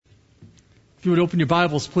If you would open your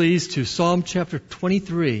Bibles, please, to Psalm chapter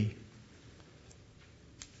 23.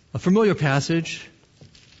 A familiar passage,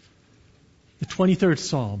 the 23rd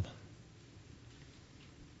Psalm.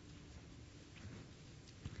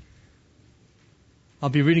 I'll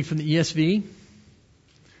be reading from the ESV,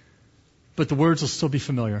 but the words will still be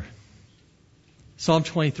familiar. Psalm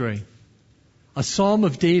 23, a psalm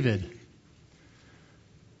of David.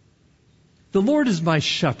 The Lord is my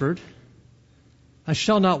shepherd, I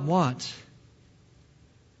shall not want.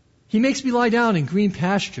 He makes me lie down in green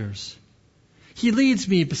pastures. He leads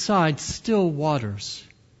me beside still waters.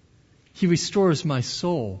 He restores my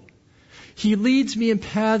soul. He leads me in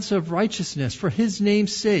paths of righteousness for His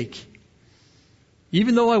name's sake.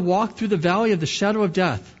 Even though I walk through the valley of the shadow of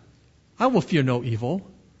death, I will fear no evil,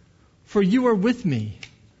 for You are with me.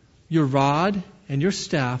 Your rod and Your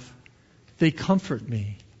staff, they comfort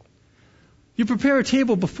me. You prepare a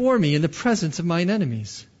table before me in the presence of mine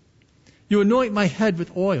enemies. You anoint my head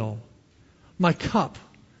with oil. My cup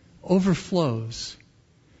overflows.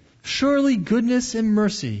 Surely goodness and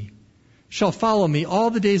mercy shall follow me all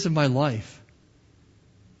the days of my life,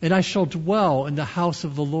 and I shall dwell in the house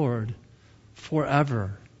of the Lord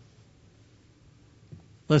forever.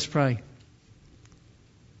 Let's pray.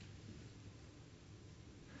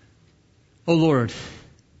 O Lord,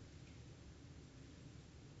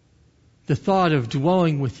 the thought of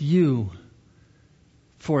dwelling with You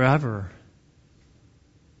forever,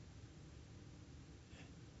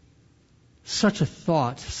 such a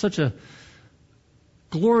thought, such a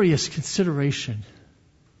glorious consideration.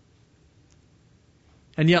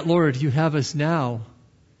 And yet, Lord, You have us now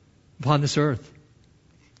upon this earth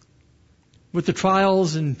with the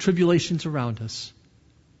trials and tribulations around us.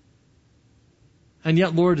 And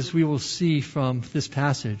yet, Lord, as we will see from this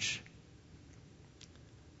passage,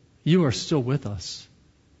 You are still with us.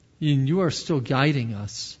 And You are still guiding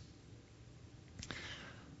us.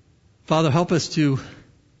 Father, help us to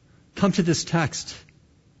come to this text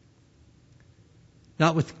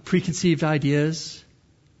not with preconceived ideas,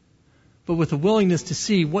 but with a willingness to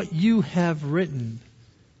see what You have written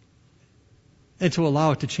and to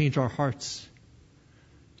allow it to change our hearts,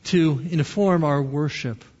 to inform our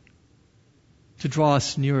worship, to draw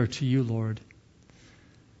us nearer to You, Lord.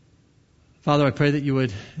 Father, I pray that You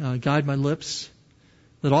would guide my lips.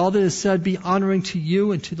 Let all that is said be honoring to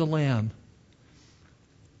You and to the Lamb,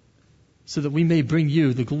 so that we may bring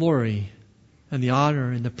You the glory and the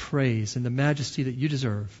honor and the praise and the majesty that You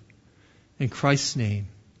deserve. In Christ's name,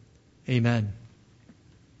 amen.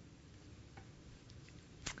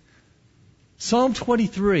 Psalm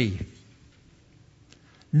 23.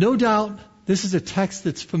 No doubt this is a text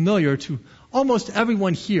that's familiar to almost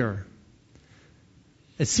everyone here.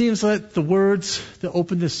 It seems that the words that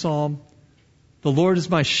open this psalm, "The Lord is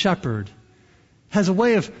my shepherd," has a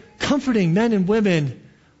way of comforting men and women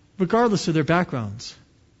regardless of their backgrounds.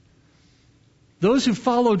 Those who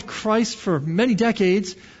followed Christ for many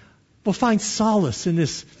decades will find solace in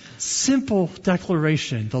this simple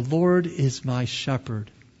declaration, "The Lord is my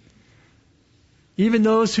shepherd." Even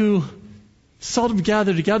those who seldom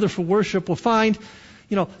gather together for worship will find,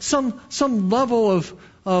 some level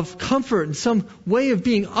of comfort and some way of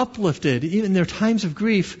being uplifted, even in their times of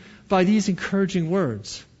grief, by these encouraging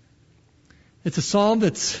words. It's a psalm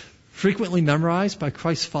that's frequently memorized by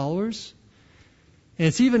Christ's followers, and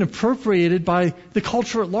it's even appropriated by the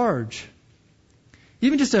culture at large.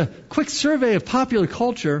 Even just a quick survey of popular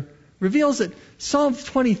culture reveals that Psalm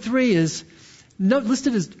 23 is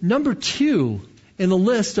listed as number 2 in the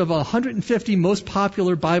list of 150 most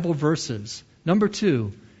popular Bible verses. Number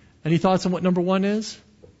 2. Any thoughts on what number 1 is?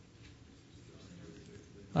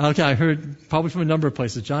 Okay, I heard probably from a number of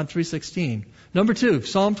places. John 3:16. Number 2,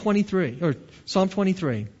 Psalm 23.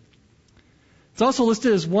 It's also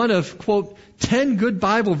listed as one of, quote, 10 good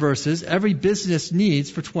Bible verses every business needs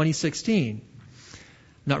for 2016.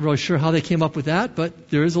 Not really sure how they came up with that, but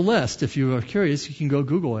there is a list. If you are curious, you can go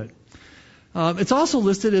Google it. It's also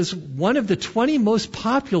listed as one of the 20 most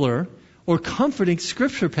popular or comforting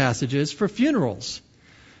scripture passages for funerals.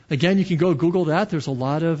 Again, you can go Google that. There's a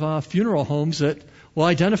lot of funeral homes that will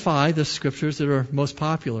identify the scriptures that are most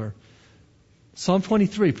popular. Psalm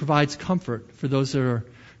 23 provides comfort for those that are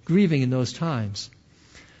grieving in those times.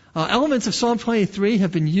 Elements of Psalm 23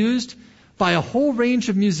 have been used by a whole range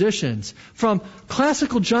of musicians, from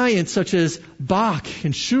classical giants such as Bach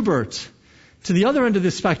and Schubert to the other end of the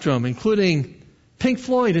spectrum, including Pink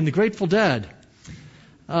Floyd and the Grateful Dead.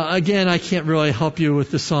 Again, I can't really help you with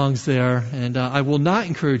the songs there, and I will not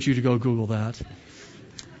encourage you to go Google that.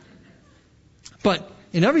 But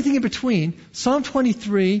in everything in between, Psalm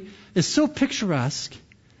 23 is so picturesque.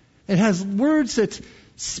 It has words that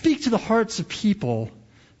speak to the hearts of people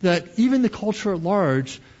that even the culture at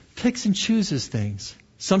large picks and chooses things.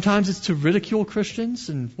 Sometimes it's to ridicule Christians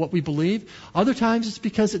and what we believe. Other times it's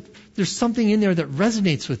because there's something in there that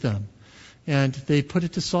resonates with them. And they put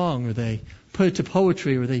it to song, or they put it to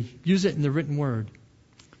poetry, or they use it in the written word.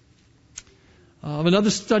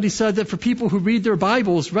 Another study said that for people who read their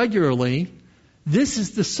Bibles regularly, this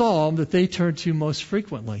is the psalm that they turn to most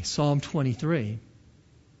frequently, Psalm 23.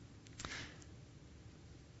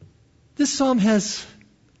 This psalm has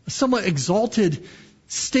a somewhat exalted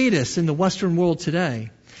status in the Western world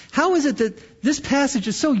today. How is it that this passage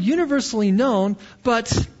is so universally known,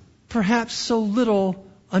 but perhaps so little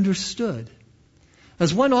understood?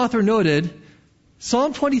 As one author noted,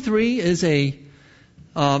 Psalm 23 is a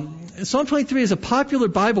popular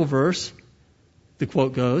Bible verse, the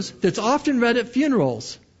quote goes, that's often read at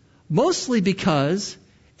funerals, mostly because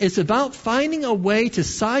it's about finding a way to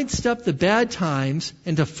sidestep the bad times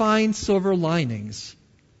and to find silver linings.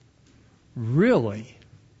 Really?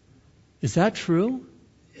 Is that true?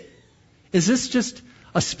 Is this just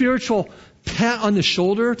a spiritual pat on the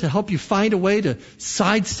shoulder to help you find a way to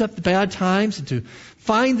sidestep the bad times and to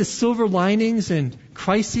find the silver linings in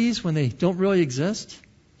crises when they don't really exist?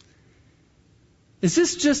 Is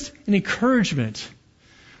this just an encouragement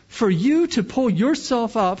for you to pull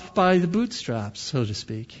yourself up by the bootstraps, so to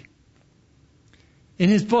speak? In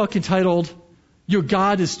his book entitled, Your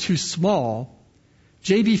God is Too Small,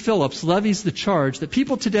 J.B. Phillips levies the charge that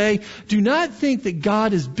people today do not think that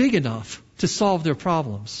God is big enough to solve their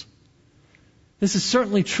problems. This is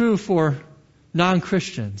certainly true for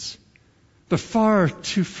non-Christians, but far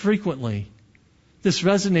too frequently this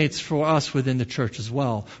resonates for us within the church as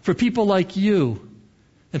well, for people like you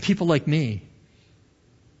and people like me.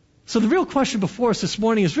 So the real question before us this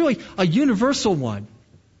morning is really a universal one.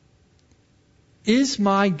 Is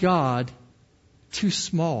my God too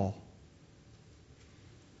small?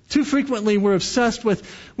 Too frequently we're obsessed with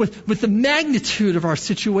the magnitude of our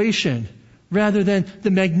situation rather than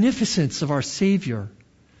the magnificence of our Savior.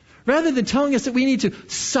 Rather than telling us that we need to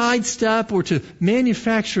sidestep or to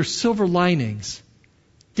manufacture silver linings,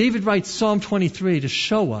 David writes Psalm 23 to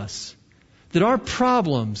show us that our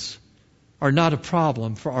problems are not a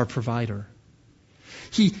problem for our provider.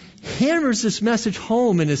 He hammers this message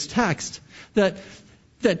home in his text that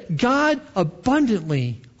God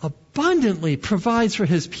abundantly provides for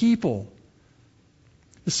his people.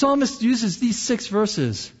 The psalmist uses these 6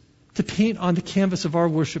 verses to paint on the canvas of our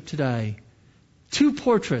worship today 2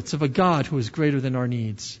 portraits of a God who is greater than our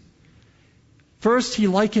needs. First, he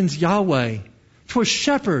likens Yahweh to a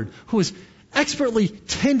shepherd who is expertly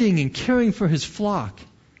tending and caring for his flock.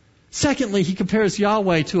 Secondly, he compares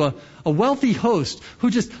Yahweh to a wealthy host who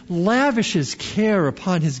just lavishes care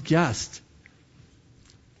upon his guest.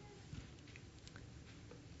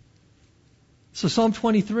 So Psalm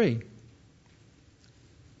 23,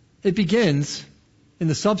 it begins in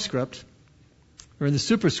the subscript, or in the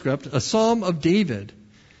superscript, a Psalm of David,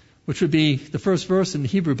 which would be the first verse in the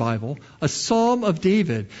Hebrew Bible, a Psalm of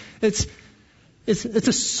David. It's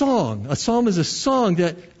a song. A psalm is a song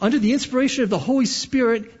that, under the inspiration of the Holy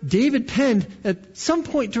Spirit, David penned at some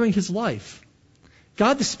point during his life.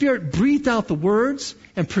 God the Spirit breathed out the words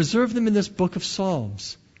and preserved them in this book of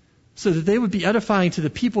Psalms, so that they would be edifying to the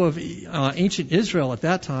people of ancient Israel at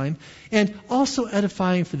that time, and also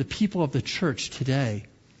edifying for the people of the church today.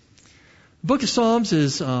 The book of Psalms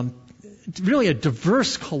is really a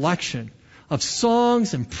diverse collection of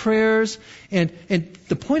songs and prayers, and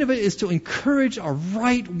the point of it is to encourage a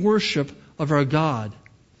right worship of our God.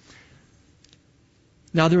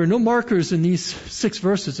 Now, there are no markers in these 6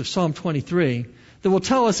 verses of Psalm 23 that will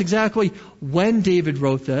tell us exactly when David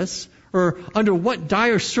wrote this, or under what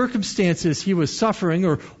dire circumstances he was suffering,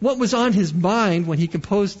 or what was on his mind when he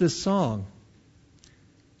composed this song.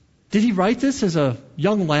 Did he write this as a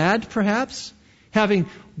young lad, perhaps, having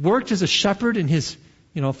worked as a shepherd in his,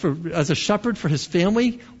 as a shepherd for his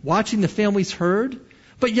family, watching the family's herd,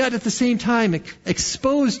 but yet at the same time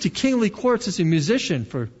exposed to kingly courts as a musician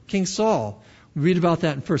for King Saul? We read about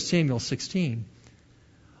that in 1 Samuel 16.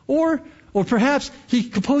 Or perhaps he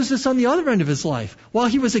composed this on the other end of his life, while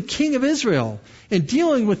he was a king of Israel and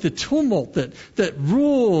dealing with the tumult that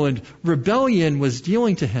rule and rebellion was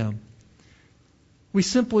dealing to him. We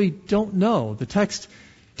simply don't know. The text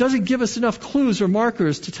doesn't give us enough clues or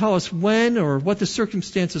markers to tell us when or what the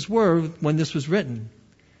circumstances were when this was written.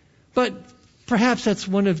 But perhaps that's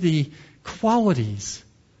one of the qualities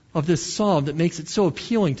of this psalm that makes it so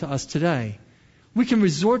appealing to us today. We can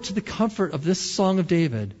resort to the comfort of this Song of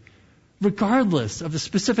David, regardless of the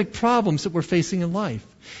specific problems that we're facing in life.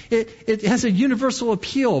 It has a universal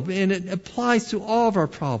appeal, and it applies to all of our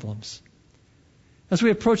problems. As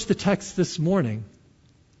we approach the text this morning,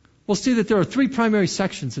 we'll see that there are three primary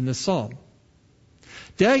sections in this psalm.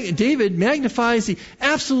 David magnifies the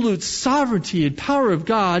absolute sovereignty and power of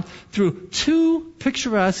God through two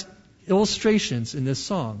picturesque illustrations in this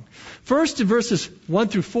song. First, in verses 1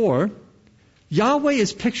 through 4, Yahweh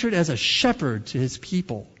is pictured as a shepherd to his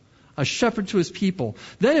people. A shepherd to his people.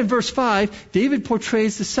 Then in verse 5, David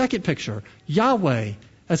portrays the second picture, Yahweh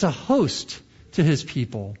as a host to his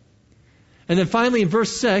people. And then finally in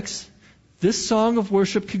verse 6, this song of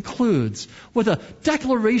worship concludes with a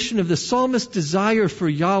declaration of the psalmist's desire for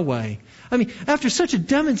Yahweh. I mean, after such a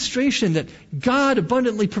demonstration that God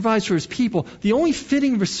abundantly provides for his people, the only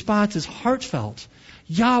fitting response is heartfelt.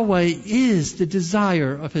 Yahweh is the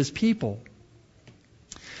desire of his people.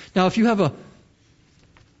 Now, if you have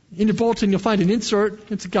in your bulletin, you'll find an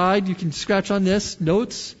insert. It's a guide. You can scratch on this,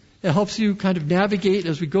 notes. It helps you kind of navigate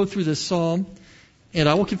as we go through this psalm. And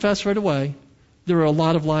I will confess right away, there are a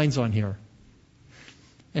lot of lines on here.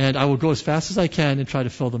 And I will go as fast as I can and try to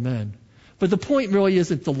fill them in. But the point really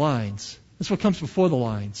isn't the lines. It's what comes before the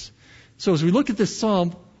lines. So as we look at this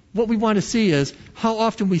psalm, what we want to see is how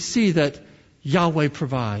often we see that Yahweh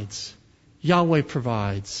provides. Yahweh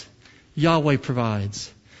provides. Yahweh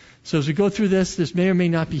provides. So as we go through this may or may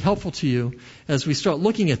not be helpful to you. As we start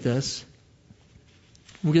looking at this,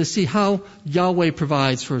 we're going to see how Yahweh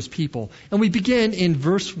provides for his people. And we begin in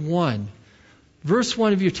verse 1. Verse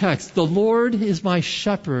 1 of your text, the Lord is my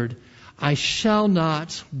shepherd, I shall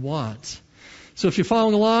not want. So if you're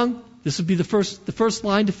following along, this would be the first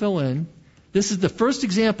line to fill in. This is the first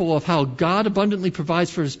example of how God abundantly provides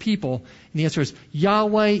for his people. And the answer is,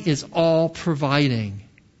 Yahweh is all providing.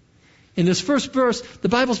 In this first verse, the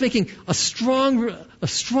Bible's making a strong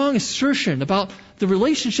assertion about the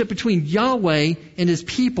relationship between Yahweh and his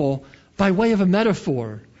people by way of a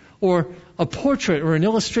metaphor, or a portrait, or an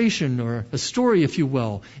illustration, or a story, if you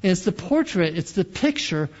will. And it's the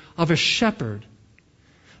picture of a shepherd.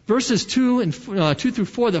 Verses 2 through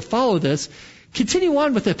 4 that follow this continue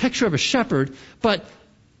on with the picture of a shepherd, but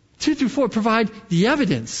 2 through 4 provide the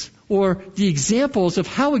evidence or the examples of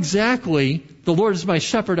how exactly the Lord is my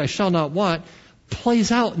shepherd, I shall not want,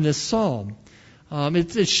 plays out in this psalm.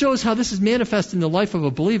 It shows how this is manifest in the life of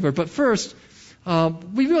a believer. But first,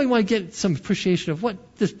 we really want to get some appreciation of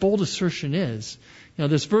what this bold assertion is.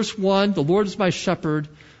 There's verse 1, the Lord is my shepherd,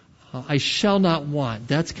 I shall not want.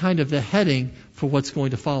 That's kind of the heading for what's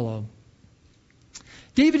going to follow.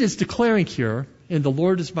 David is declaring here, in the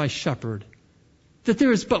Lord is my shepherd, that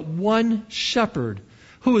there is but one shepherd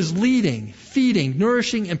who is leading, feeding,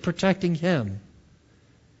 nourishing, and protecting him.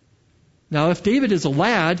 Now, if David is a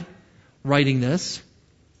lad writing this,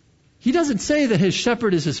 he doesn't say that his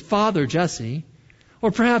shepherd is his father, Jesse,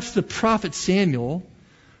 or perhaps the prophet Samuel,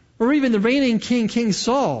 or even the reigning King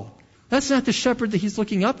Saul. That's not the shepherd that he's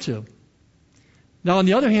looking up to. Now, on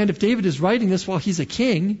the other hand, if David is writing this while he's a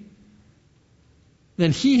king,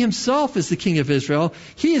 then he himself is the king of Israel.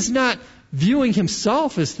 He is not viewing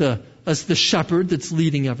himself as the shepherd that's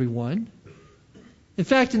leading everyone. In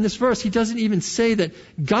fact, in this verse, he doesn't even say that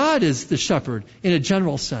God is the shepherd in a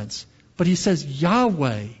general sense, but he says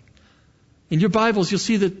Yahweh. In your Bibles, you'll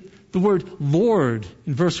see that the word Lord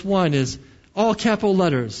in verse 1 is all capital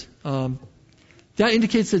letters. That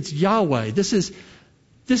indicates it's Yahweh. This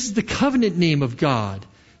is the covenant name of God.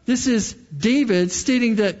 This is David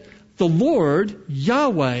stating that the Lord,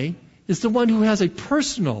 Yahweh, is the one who has a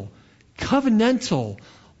personal, covenantal,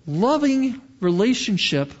 loving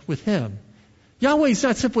relationship with him. Yahweh is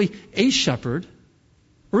not simply a shepherd,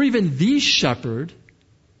 or even the shepherd,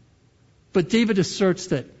 but David asserts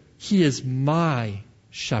that he is my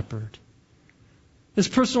shepherd. This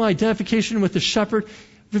personal identification with the shepherd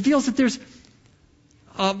reveals that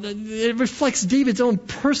it reflects David's own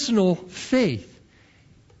personal faith.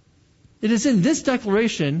 It is in this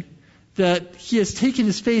declaration that he has taken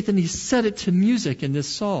his faith and he's set it to music in this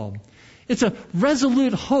psalm. It's a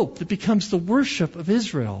resolute hope that becomes the worship of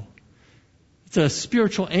Israel. It's a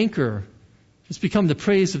spiritual anchor. It's become the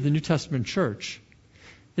praise of the New Testament church.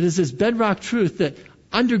 It is this bedrock truth that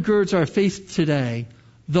undergirds our faith today.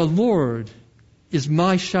 The Lord is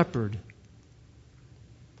my shepherd.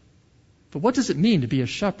 But what does it mean to be a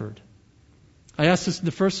shepherd? I asked this in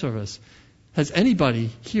the first service. Has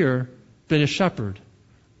anybody here been a shepherd?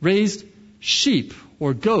 Raised sheep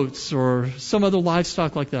or goats or some other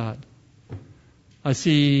livestock like that? I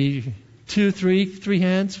see 2, 3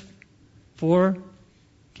 hands, 4.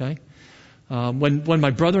 Okay. When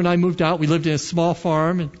my brother and I moved out, we lived in a small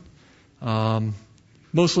farm, and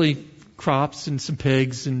mostly crops and some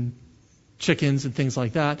pigs and chickens and things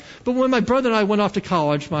like that. But when my brother and I went off to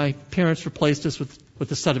college, my parents replaced us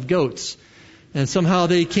with a set of goats. And somehow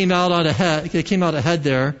they came out ahead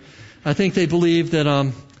there. I think they believed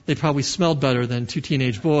that they probably smelled better than two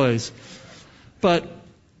teenage boys. But,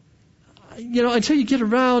 until you get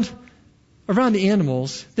around the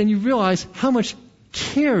animals, then you realize how much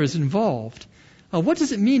care is involved. What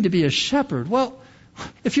does it mean to be a shepherd? Well,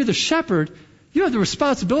 if you're the shepherd, you have the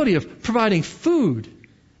responsibility of providing food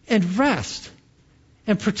and rest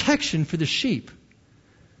and protection for the sheep.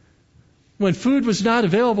 When food was not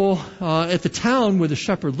available at the town where the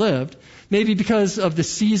shepherd lived, maybe because of the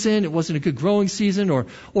season, it wasn't a good growing season, or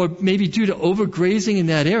maybe due to overgrazing in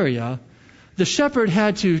that area, the shepherd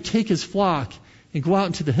had to take his flock and go out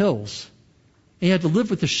into the hills. And he had to live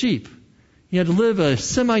with the sheep. He had to live a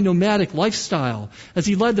semi-nomadic lifestyle as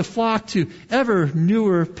he led the flock to ever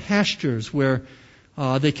newer pastures where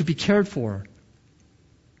they could be cared for.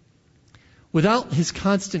 Without his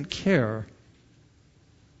constant care,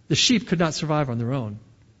 the sheep could not survive on their own.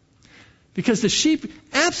 Because the sheep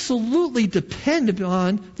absolutely depend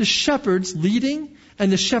upon the shepherd's leading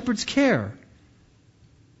and the shepherd's care.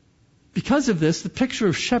 Because of this, the picture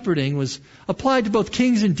of shepherding was applied to both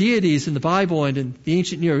kings and deities in the Bible and in the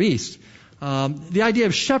ancient Near East. The idea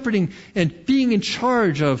of shepherding and being in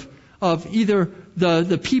charge of either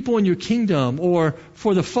the people in your kingdom, or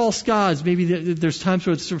for the false gods, maybe there's times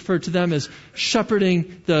where it's referred to them as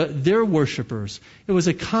shepherding their worshipers. It was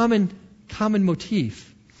a common motif.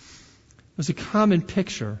 It was a common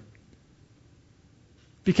picture.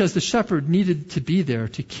 Because the shepherd needed to be there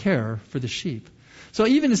to care for the sheep. So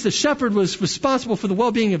even as the shepherd was responsible for the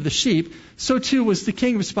well-being of the sheep, so too was the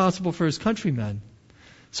king responsible for his countrymen.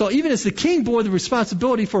 So even as the king bore the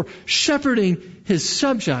responsibility for shepherding his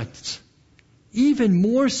subjects, even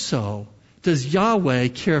more so does Yahweh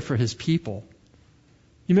care for his people.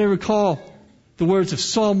 You may recall the words of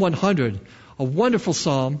Psalm 100, a wonderful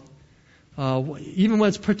psalm. Even when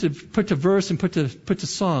it's put to verse and put to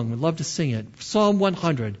song, we'd love to sing it. Psalm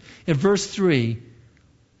 100, in verse 3,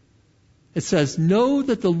 it says, "Know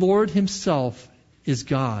that the Lord himself is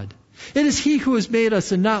God. It is he who has made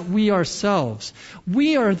us and not we ourselves.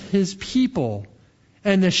 We are his people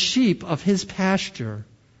and the sheep of his pasture.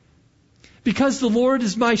 Because the Lord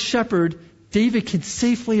is my shepherd," David can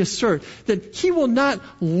safely assert that he will not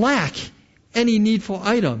lack any needful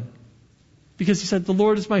item. Because he said, "The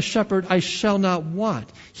Lord is my shepherd, I shall not want."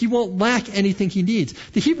 He won't lack anything he needs.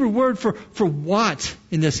 The Hebrew word for want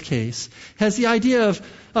in this case has the idea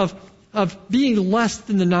of being less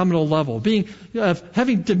than the nominal level,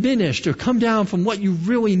 having diminished or come down from what you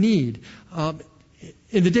really need.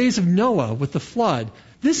 In the days of Noah with the flood,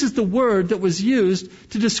 this is the word that was used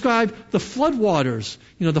to describe the floodwaters.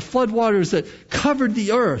 The floodwaters that covered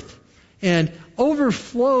the earth and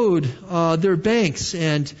overflowed their banks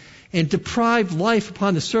and deprived life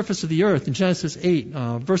upon the surface of the earth. In Genesis 8,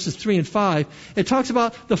 verses 3 and 5, it talks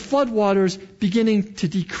about the floodwaters beginning to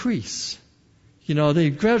decrease. They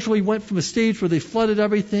gradually went from a stage where they flooded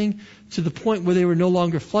everything to the point where they were no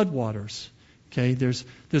longer floodwaters. Okay, there's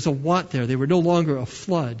a want there. They were no longer a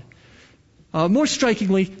flood. More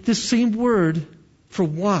strikingly, this same word for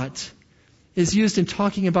want is used in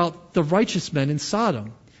talking about the righteous men in Sodom.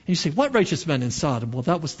 And you say, what righteous men in Sodom? Well,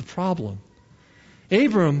 that was the problem.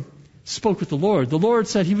 Abram spoke with the Lord. The Lord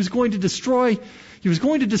said he was going to destroy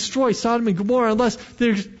Sodom and Gomorrah unless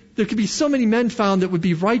there could be so many men found that would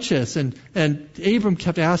be righteous. And Abram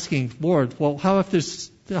kept asking, "Lord, well, how about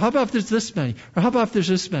if there's this many? Or how about if there's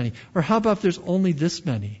this many? Or how about if there's only this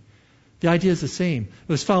many?" The idea is the same.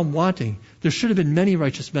 It was found wanting. There should have been many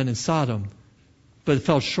righteous men in Sodom, but it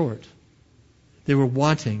fell short. They were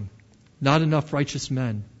wanting. Not enough righteous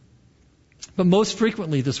men. But most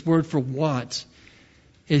frequently, this word for want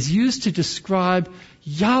is used to describe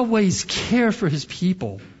Yahweh's care for his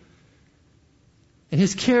people. And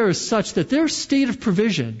his care is such that their state of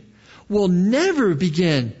provision will never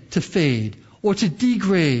begin to fade or to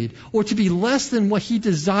degrade or to be less than what he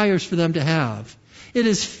desires for them to have. It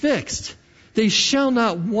is fixed. They shall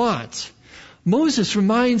not want. Moses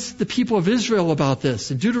reminds the people of Israel about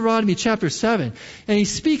this in Deuteronomy chapter 7. And he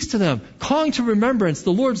speaks to them, calling to remembrance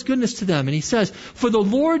the Lord's goodness to them. And he says, "For the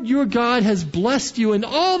Lord your God has blessed you in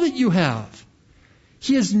all that you have.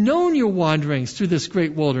 He has known your wanderings through this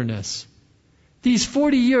great wilderness. These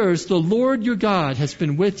 40 years the Lord your God has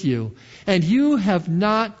been with you, and you have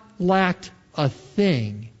not lacked a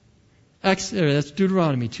thing." That's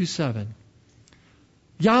Deuteronomy 2:7.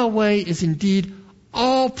 Yahweh is indeed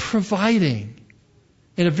all providing.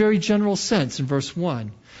 in a very general sense in verse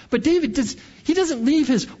 1. But David doesn't leave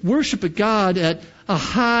his worship of God at a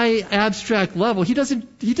high abstract level. He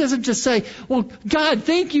doesn't just say, well, God,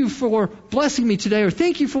 thank you for blessing me today, or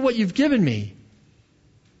thank you for what you've given me.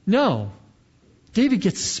 No. David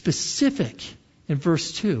gets specific in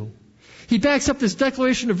verse 2. He backs up this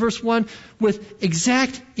declaration of verse 1 with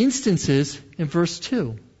exact instances in verse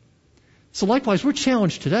 2. So likewise, we're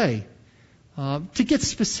challenged today to get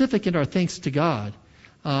specific in our thanks to God.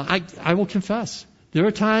 I will confess, there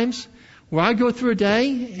are times where I go through a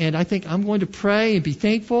day and I think I'm going to pray and be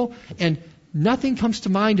thankful, and nothing comes to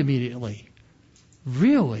mind immediately.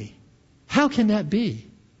 Really? How can that be?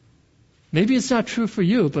 Maybe it's not true for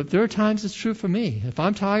you, but there are times it's true for me. If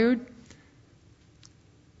I'm tired,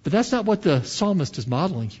 but that's not what the psalmist is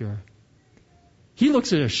modeling here. He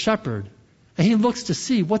looks at a shepherd, and he looks to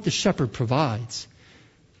see what the shepherd provides.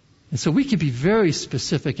 And so we can be very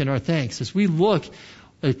specific in our thanks as we look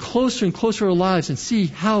closer and closer to our lives and see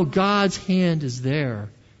how God's hand is there.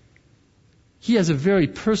 He has a very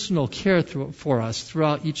personal care for us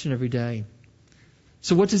throughout each and every day.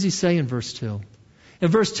 So what does he say in verse 2? In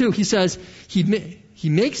verse 2, he says, He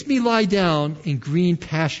makes me lie down in green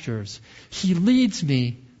pastures. He leads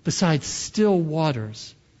me beside still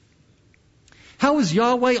waters. How is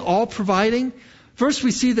Yahweh all providing? First,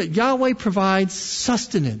 we see that Yahweh provides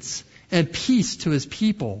sustenance and peace to His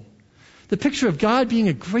people. The picture of God being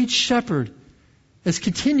a great shepherd has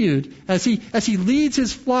continued as He leads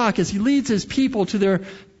His flock, as He leads His people to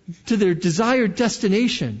their desired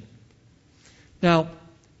destination. Now,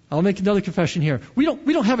 I'll make another confession here. We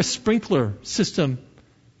don't have a sprinkler system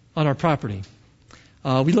on our property.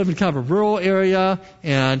 We live in kind of a rural area,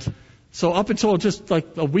 and so up until just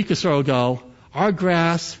like a week or so ago, our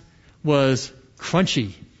grass was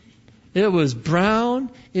crunchy. It was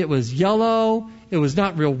brown, it was yellow, it was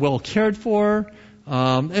not real well cared for,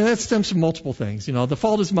 and that stems from multiple things. The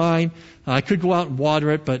fault is mine. I could go out and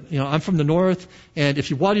water it, but I'm from the north, and if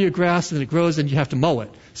you water your grass and it grows, then you have to mow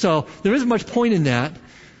it. So there isn't much point in that,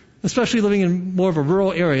 especially living in more of a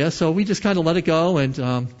rural area. So we just kind of let it go and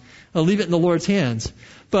leave it in the Lord's hands.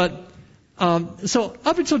 But so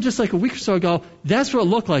up until just like a week or so ago, that's what it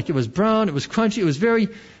looked like. It was brown, it was crunchy, it was very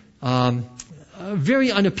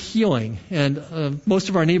unappealing. And most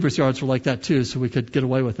of our neighbors' yards were like that too, so we could get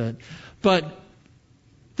away with it. But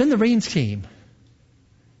then the rains came.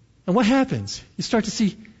 And what happens? You start to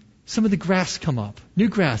see some of the grass come up. New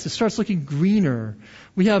grass. It starts looking greener.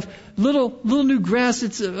 We have little new grass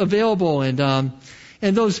that's available, and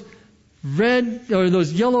those red or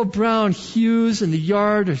those yellow-brown hues in the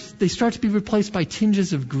yard, they start to be replaced by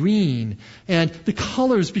tinges of green, and the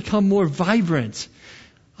colors become more vibrant.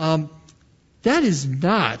 That is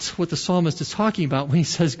not what the psalmist is talking about when he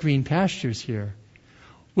says green pastures here.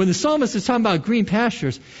 When the psalmist is talking about green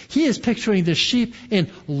pastures, he is picturing the sheep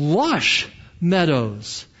in lush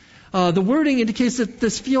meadows. The wording indicates that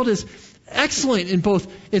this field is excellent in both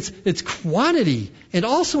its quantity and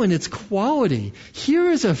also in its quality. Here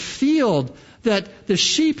is a field that the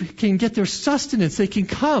sheep can get their sustenance. They can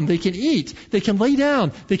come, they can eat, they can lay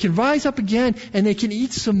down, they can rise up again, and they can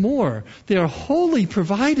eat some more. They are wholly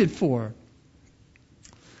provided for.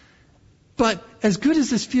 But as good as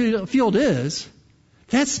this field is,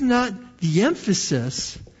 that's not the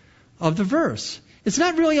emphasis of the verse. It's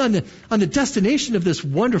not really on the destination of this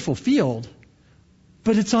wonderful field,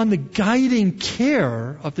 but it's on the guiding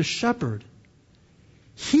care of the shepherd.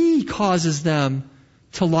 He causes them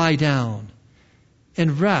to lie down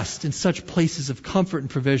and rest in such places of comfort and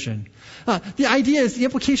provision. The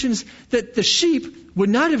implication is that the sheep would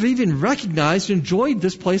not have even recognized and enjoyed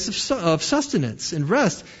this place of sustenance and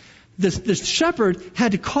rest. The shepherd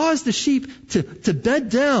had to cause the sheep to bed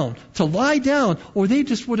down, to lie down, or they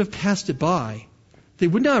just would have passed it by. They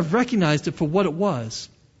would not have recognized it for what it was.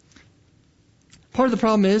 Part of the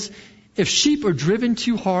problem is, if sheep are driven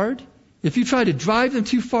too hard, if you try to drive them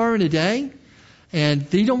too far in a day, and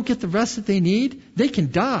they don't get the rest that they need, they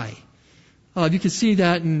can die. You can see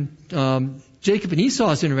that in Jacob and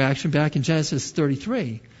Esau's interaction back in Genesis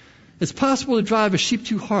 33. It's possible to drive a sheep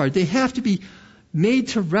too hard. They have to be made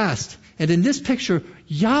to rest. And in this picture,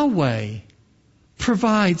 Yahweh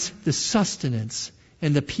provides the sustenance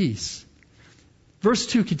and the peace. Verse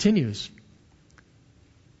 2 continues.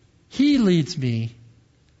 He leads me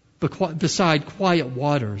beside quiet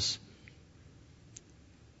waters.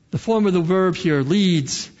 The form of the verb here,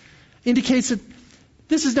 leads, indicates that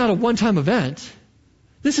this is not a one-time event.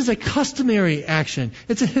 This is a customary action.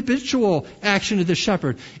 It's a habitual action of the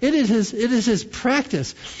shepherd. It is his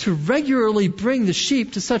practice to regularly bring the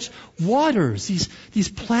sheep to such waters. These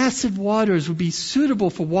placid waters would be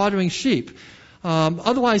suitable for watering sheep.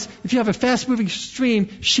 Otherwise, if you have a fast-moving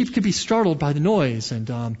stream, sheep could be startled by the noise,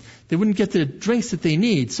 and they wouldn't get the drinks that they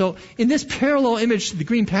need. So in this parallel image to the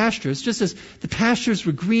green pastures, just as the pastures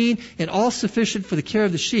were green and all sufficient for the care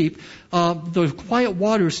of the sheep, the quiet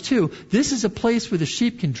waters too, this is a place where the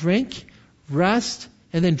sheep can drink, rest,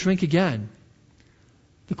 and then drink again.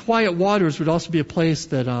 The quiet waters would also be a place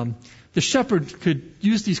that the shepherd could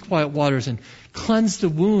use these quiet waters and cleanse the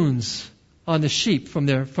wounds on the sheep from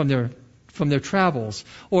their travels,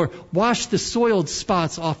 or wash the soiled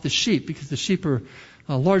spots off the sheep, because the sheep are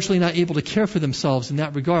largely not able to care for themselves in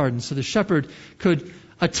that regard. And so the shepherd could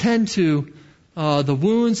attend to the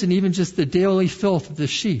wounds and even just the daily filth of the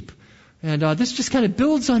sheep. And this just kind of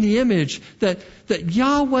builds on the image that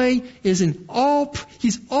Yahweh is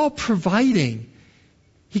He's all providing.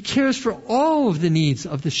 He cares for all of the needs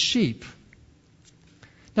of the sheep.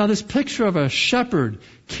 Now, this picture of a shepherd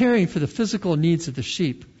caring for the physical needs of the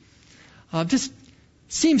sheep just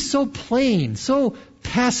seems so plain, so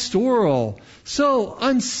pastoral, so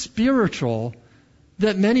unspiritual,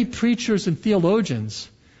 that many preachers and theologians,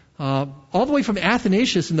 all the way from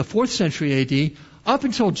Athanasius in the 4th century A.D., up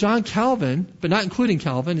until John Calvin, but not including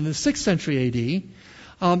Calvin, in the 6th century A.D.,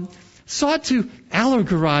 sought to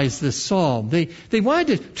allegorize this psalm. They wanted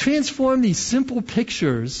to transform these simple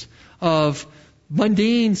pictures of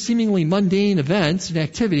seemingly mundane events and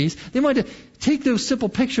activities. They wanted to take those simple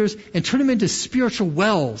pictures and turn them into spiritual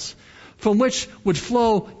wells from which would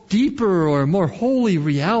flow deeper or more holy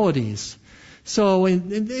realities. So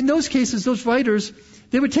in those cases, those writers,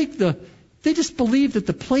 they just believed that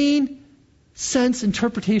the plain sense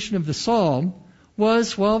interpretation of the psalm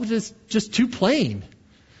was, just too plain.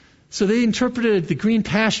 So they interpreted the green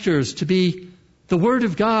pastures to be the Word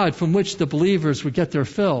of God from which the believers would get their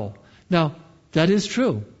fill. Now, that is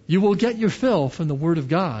true. You will get your fill from the Word of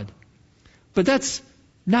God. But that's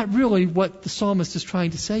not really what the psalmist is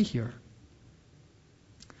trying to say here.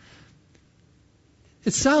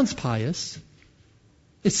 It sounds pious.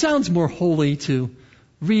 It sounds more holy to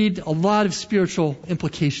read a lot of spiritual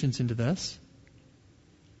implications into this.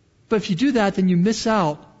 But if you do that, then you miss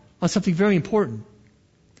out on something very important.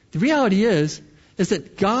 The reality is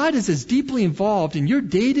that God is as deeply involved in your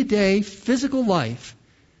day-to-day physical life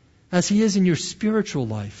as He is in your spiritual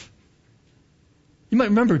life. You might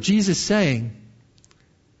remember Jesus saying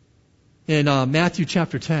in Matthew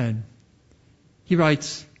chapter 10, He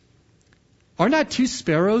writes, "Are not 2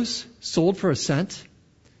 sparrows sold for a cent?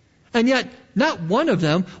 And yet not one of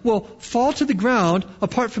them will fall to the ground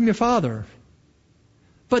apart from your Father.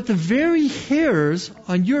 But the very hairs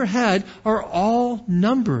on your head are all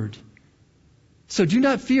numbered. So do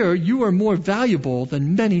not fear, you are more valuable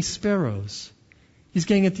than many sparrows." He's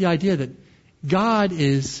getting at the idea that God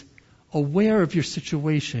is aware of your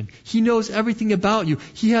situation. He knows everything about you.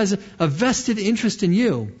 He has a vested interest in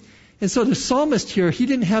you. And so the psalmist here, he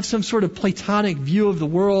didn't have some sort of Platonic view of the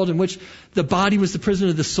world in which the body was the prison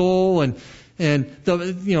of the soul, and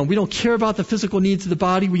we don't care about the physical needs of the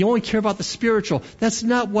body. We only care about the spiritual. That's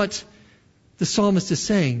not what the psalmist is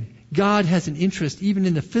saying. God has an interest even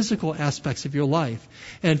in the physical aspects of your life.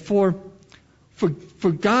 And for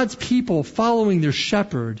God's people following their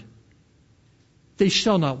shepherd, they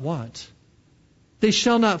shall not want. They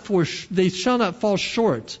shall not fall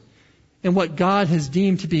short in what God has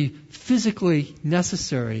deemed to be physically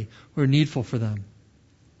necessary or needful for them.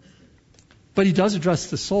 But He does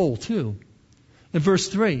address the soul too. In verse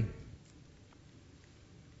 3,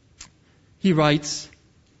 He writes,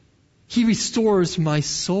 "He restores my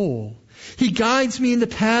soul. He guides me in the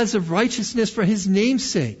paths of righteousness for His name's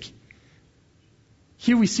sake."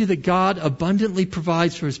 Here we see that God abundantly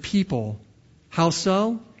provides for His people. How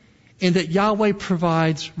so? And that Yahweh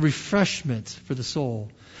provides refreshment for the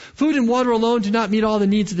soul. Food and water alone do not meet all the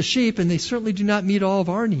needs of the sheep, and they certainly do not meet all of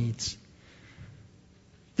our needs.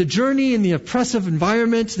 The journey in the oppressive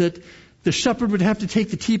environment that the shepherd would have to take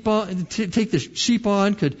the sheep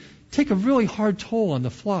on could take a really hard toll on the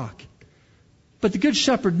flock. But the good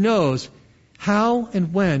shepherd knows how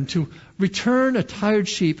and when to return a tired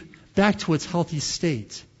sheep back to its healthy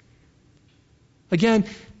state. Again,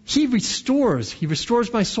 He restores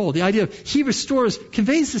my soul. The idea of He restores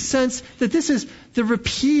conveys the sense that this is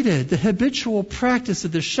the habitual practice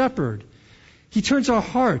of the shepherd. He turns our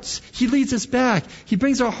hearts. He leads us back. He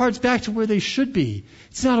brings our hearts back to where they should be.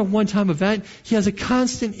 It's not a one-time event. He has a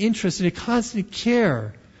constant interest and a constant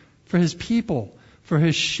care for His people, for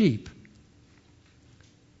His sheep.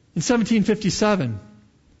 In 1757,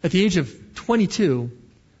 at the age of 22,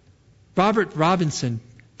 Robert Robinson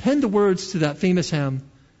penned the words to that famous hymn,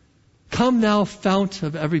 "Come thou fount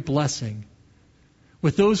of every blessing,"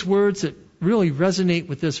 with those words that really resonate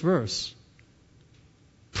with this verse.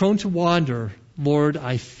 Prone to wander, Lord,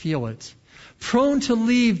 I feel it. Prone to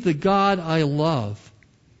leave the God I love.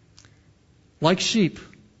 Like sheep,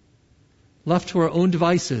 left to our own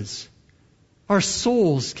devices, our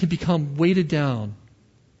souls can become weighted down.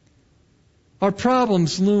 Our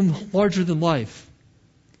problems loom larger than life.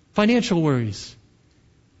 Financial worries,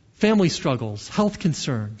 family struggles, health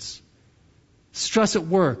concerns, stress at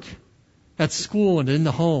work, at school and in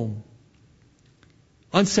the home,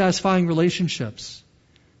 unsatisfying relationships,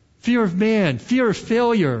 fear of man, fear of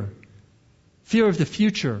failure, fear of the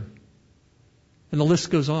future, and the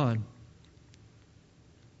list goes on.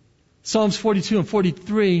 Psalms 42 and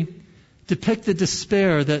 43 depict the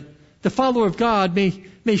despair that the follower of God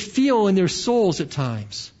may feel in their souls at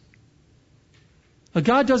times. Now,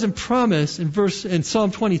 God doesn't promise in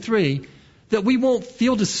Psalm 23 that we won't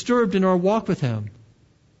feel disturbed in our walk with Him.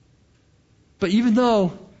 But even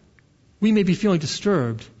though we may be feeling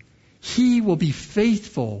disturbed, He will be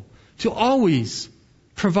faithful to always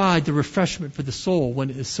provide the refreshment for the soul when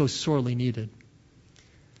it is so sorely needed.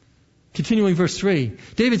 Continuing verse 3,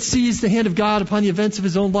 David sees the hand of God upon the events of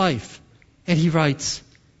his own life, and he writes,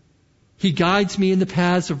 He guides me in the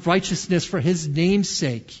paths of righteousness for His name's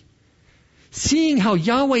sake. Seeing how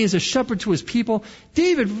Yahweh is a shepherd to His people,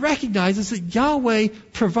 David recognizes that Yahweh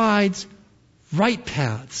provides right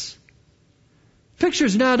paths.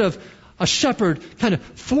 Pictures not of a shepherd kind of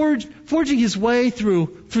forging his way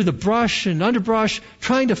through the brush and underbrush,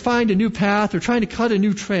 trying to find a new path or trying to cut a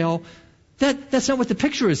new trail. That's not what the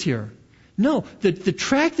picture is here. No, the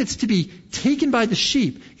track that's to be taken by the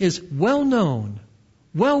sheep is well known,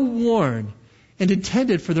 well worn, and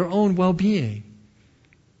intended for their own well-being.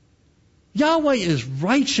 Yahweh is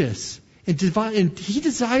righteous and divine, and He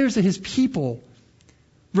desires that His people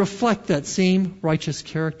reflect that same righteous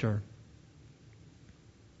character.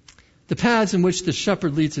 The paths in which the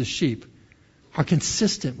shepherd leads his sheep are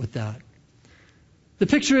consistent with that. The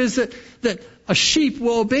picture is that a sheep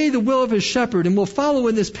will obey the will of his shepherd and will follow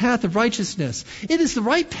in this path of righteousness. It is the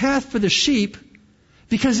right path for the sheep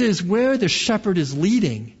because it is where the shepherd is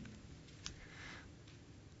leading.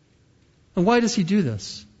 And why does he do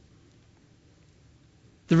this?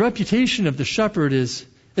 The reputation of the shepherd is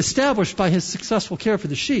established by his successful care for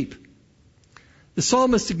the sheep. The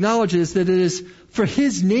psalmist acknowledges that it is for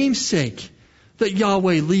His name's sake that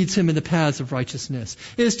Yahweh leads him in the paths of righteousness.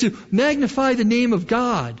 It is to magnify the name of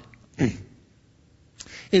God. It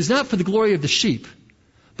is not for the glory of the sheep,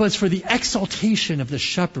 but it's for the exaltation of the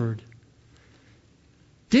shepherd.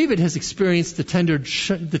 David has experienced the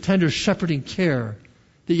tender shepherding care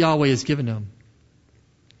that Yahweh has given him.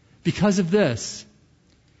 Because of this,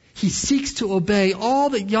 he seeks to obey all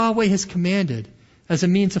that Yahweh has commanded as a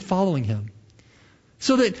means of following Him,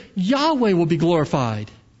 so that Yahweh will be glorified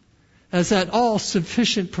as that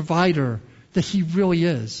all-sufficient provider that He really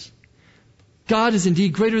is. God is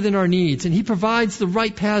indeed greater than our needs, and He provides the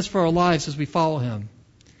right paths for our lives as we follow Him.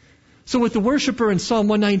 So with the worshiper in Psalm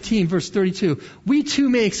 119, verse 32, we too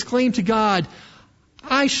may exclaim to God,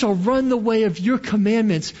 I shall run the way of Your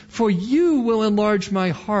commandments, for You will enlarge my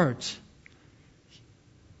heart.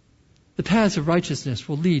 The paths of righteousness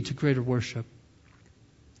will lead to greater worship.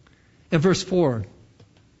 In verse 4,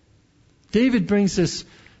 David brings this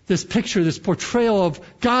picture, this portrayal of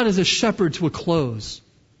God as a shepherd to a close.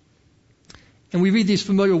 And we read these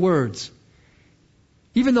familiar words.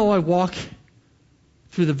 Even though I walk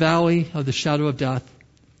through the valley of the shadow of death,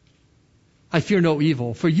 I fear no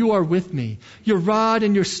evil, for You are with me. Your rod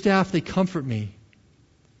and Your staff, they comfort me.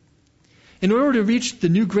 In order to reach the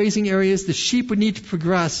new grazing areas, the sheep would need to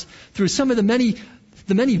progress through some of the many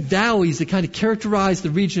valleys that kind of characterize the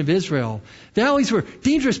region of Israel. Valleys were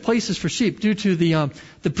dangerous places for sheep due to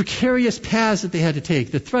the precarious paths that they had to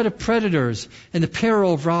take, the threat of predators, and the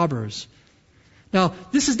peril of robbers. Now,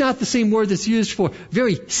 this is not the same word that's used for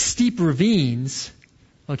very steep ravines.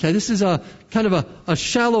 Okay, this is a kind of a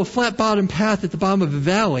shallow, flat-bottomed path at the bottom of a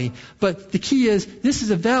valley. But the key is, this is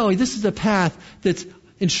a valley, this is a path that's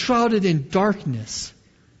enshrouded in darkness.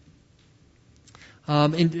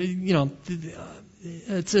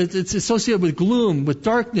 It's associated with gloom, with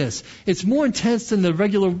darkness. It's more intense than the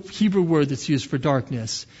regular Hebrew word that's used for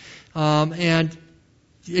darkness. And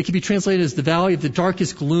it can be translated as the valley of the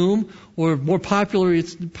darkest gloom, or more popularly,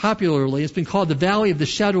 it's been called the valley of the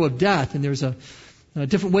shadow of death. And there's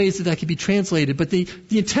different ways that can be translated, but the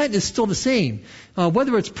intent is still the same.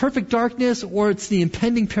 Whether it's perfect darkness or it's the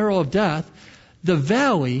impending peril of death, the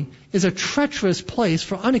valley is a treacherous place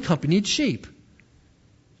for unaccompanied sheep.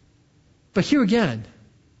 But here again,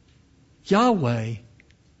 Yahweh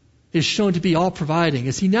is shown to be all-providing,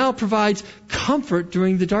 as He now provides comfort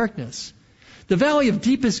during the darkness. The valley of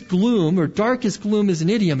deepest gloom or darkest gloom is an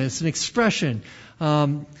idiom. It's an expression.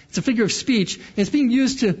 It's a figure of speech. And it's being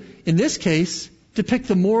used to, in this case, depict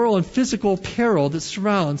the moral and physical peril that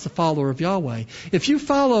surrounds the follower of Yahweh. If you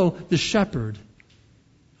follow the shepherd,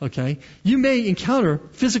 okay, you may encounter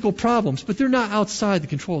physical problems, but they're not outside the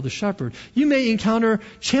control of the shepherd. You may encounter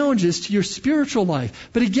challenges to your spiritual life.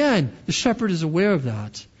 But again, the shepherd is aware of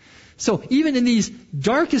that. So even in these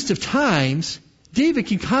darkest of times, David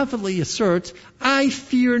can confidently assert, I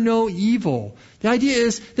fear no evil. The idea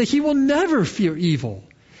is that he will never fear evil.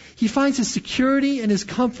 He finds his security and his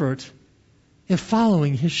comfort in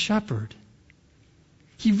following his shepherd.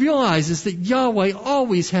 He realizes that Yahweh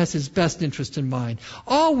always has his best interest in mind,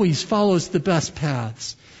 always follows the best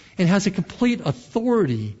paths, and has a complete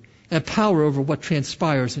authority and power over what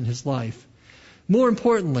transpires in his life. More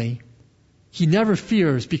importantly, he never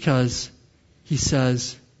fears because he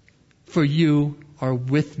says, for you are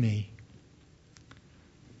with me.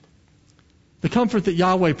 The comfort that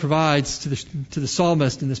Yahweh provides to the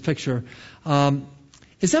psalmist in this picture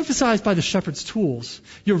is emphasized by the shepherd's tools.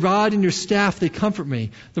 Your rod and your staff, they comfort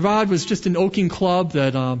me. The rod was just an oaken club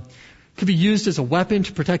that could be used as a weapon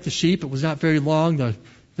to protect the sheep. It was not very long.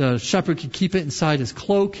 The shepherd could keep it inside his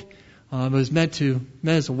cloak. It was meant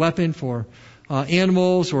as a weapon for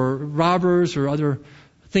animals or robbers or other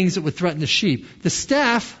things that would threaten the sheep. The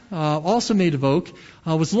staff, also made of oak,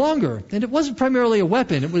 was longer, and it wasn't primarily a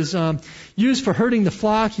weapon. It was used for herding the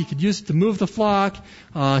flock. He could use it to move the flock.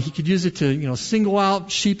 He could use it to, single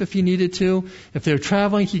out sheep if he needed to. If they were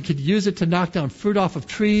traveling, he could use it to knock down fruit off of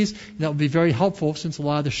trees, and that would be very helpful since a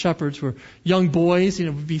lot of the shepherds were young boys. It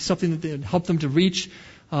would be something that would help them to reach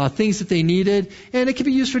things that they needed. And it could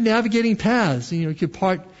be used for navigating paths. You could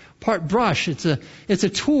part brush. It's a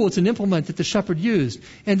tool, it's an implement that the shepherd used.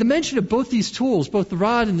 And the mention of both these tools, both the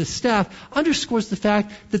rod and the staff, underscores the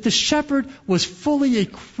fact that the shepherd was fully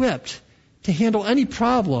equipped to handle any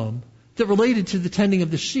problem that related to the tending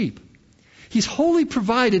of the sheep. He's wholly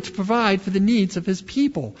provided to provide for the needs of his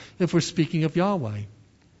people, if we're speaking of Yahweh.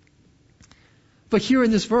 But here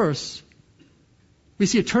in this verse, we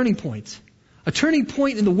see a turning point. A turning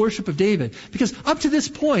point in the worship of David. Because up to this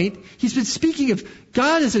point, he's been speaking of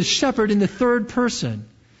God as a shepherd in the third person.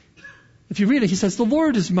 If you read it, he says, the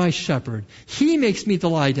Lord is my shepherd. He makes me to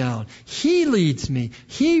lie down. He leads me.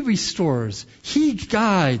 He restores. He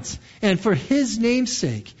guides. And for his name's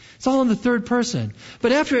sake. It's all in the third person.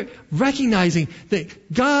 But after recognizing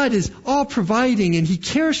that God is all providing and he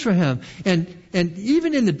cares for him, and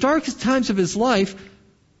even in the darkest times of his life,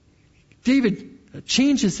 David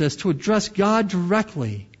changes this to address God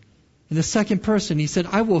directly. In the second person, he said,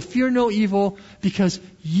 I will fear no evil because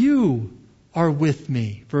you are with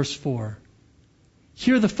me. Verse 4.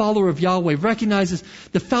 Here the follower of Yahweh recognizes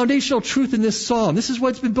the foundational truth in this psalm. This is what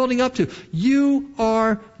it's been building up to. You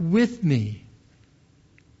are with me.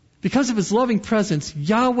 Because of his loving presence,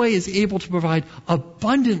 Yahweh is able to provide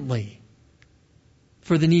abundantly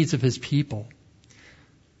for the needs of his people.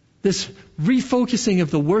 This refocusing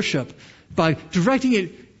of the worship by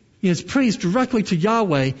directing his praise directly to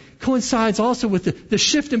Yahweh coincides also with the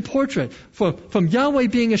shift in portrait from Yahweh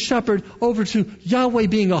being a shepherd over to Yahweh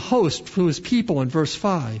being a host to his people in verse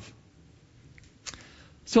 5.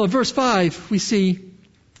 So in verse 5 we see,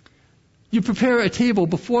 you prepare a table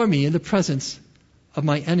before me in the presence of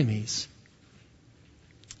my enemies.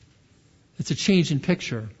 It's a change in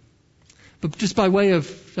picture. But just by way of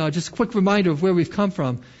just a quick reminder of where we've come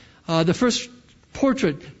from, the first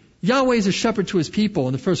portrait, Yahweh is a shepherd to his people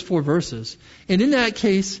in the first 4 verses. And in that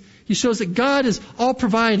case, he shows that God is all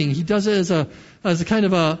providing. He does it as a kind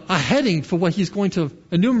of a heading for what he's going to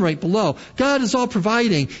enumerate below. God is all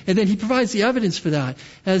providing, and then he provides the evidence for that.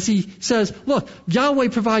 As he says, look, Yahweh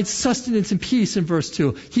provides sustenance and peace in verse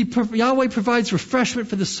 2. Yahweh provides refreshment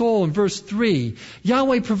for the soul in verse 3.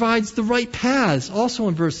 Yahweh provides the right paths also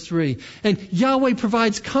in verse 3. And Yahweh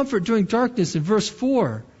provides comfort during darkness in verse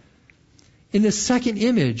 4. In this second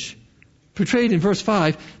image, portrayed in verse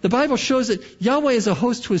 5, the Bible shows that Yahweh is a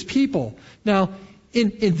host to his people. Now,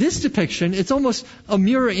 in this depiction, it's almost a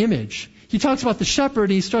mirror image. He talks about the shepherd,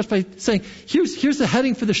 and he starts by saying, here's the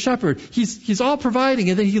heading for the shepherd. He's all providing,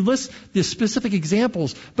 and then he lists the specific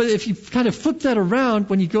examples. But if you kind of flip that around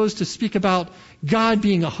when he goes to speak about God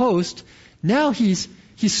being a host, now he's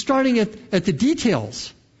starting at the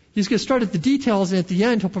details. He's going to start at the details, and at the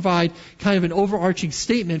end he'll provide kind of an overarching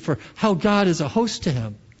statement for how God is a host to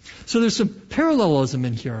him. So there's some parallelism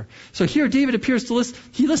in here. So here David appears to lists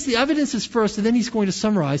the evidences first, and then he's going to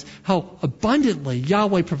summarize how abundantly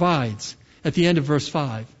Yahweh provides at the end of verse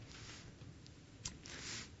 5.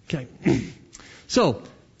 Okay. So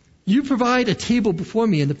You provide a table before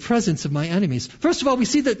me in the presence of my enemies. First of all, we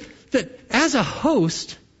see that as a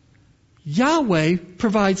host, Yahweh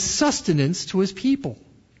provides sustenance to his people.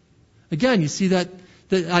 Again, you see that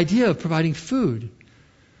the idea of providing food.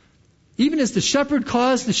 Even as the shepherd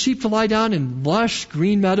caused the sheep to lie down in lush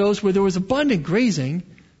green meadows where there was abundant grazing,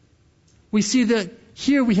 we see that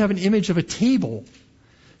here we have an image of a table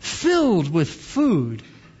filled with food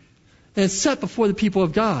and it's set before the people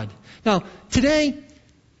of God. Now, today,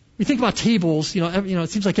 we think about tables. It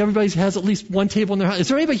seems like everybody has at least one table in their house. Is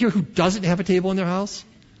there anybody here who doesn't have a table in their house?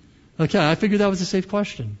 Okay, I figured that was a safe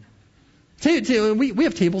question. We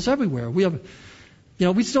have tables everywhere. We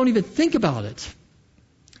just don't even think about it.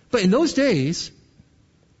 But in those days,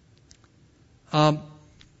 the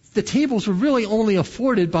tables were really only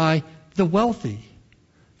afforded by the wealthy,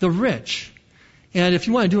 the rich. And if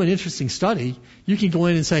you want to do an interesting study, you can go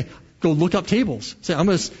in and say, go look up tables. Say,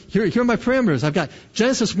 here are my parameters. I've got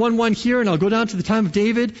Genesis 1:1 here, and I'll go down to the time of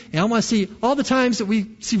David, and I want to see all the times that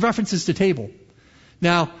we see references to table.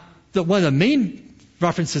 Now, one of the main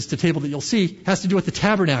references to table that you'll see has to do with the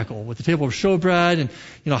tabernacle, with the table of showbread,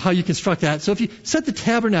 and how you construct that. So if you set the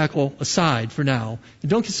tabernacle aside for now, and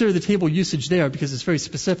don't consider the table usage there because it's very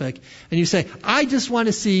specific, and you say, I just want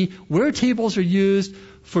to see where tables are used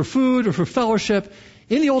for food or for fellowship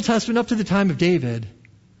in the Old Testament up to the time of David,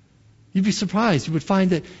 you'd be surprised. You would find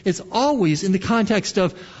that it's always in the context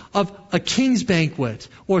of a king's banquet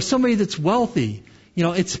or somebody that's wealthy.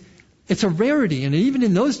 It's a rarity. And even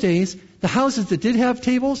in those days, the houses that did have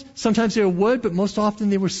tables, sometimes they were wood, but most often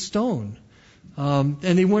they were stone. And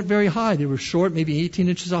they weren't very high. They were short, maybe 18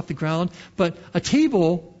 inches off the ground. But a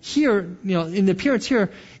table here, in the appearance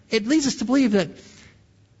here, it leads us to believe that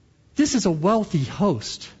this is a wealthy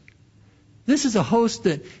host. This is a host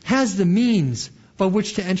that has the means by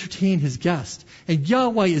which to entertain his guest. And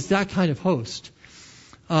Yahweh is that kind of host.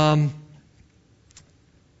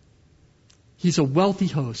 He's a wealthy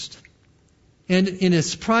host. And in a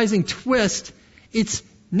surprising twist, it's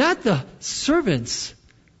not the servants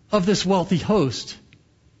of this wealthy host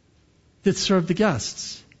that serve the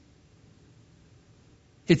guests.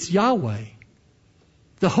 It's Yahweh,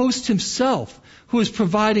 the host himself, who is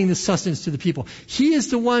providing the sustenance to the people. He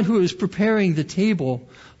is the one who is preparing the table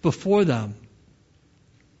before them.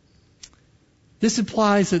 This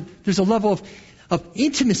implies that there's a level of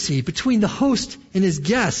intimacy between the host and his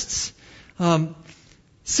guests.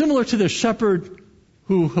 Similar to the shepherd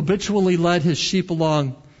who habitually led his sheep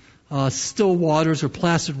along still waters or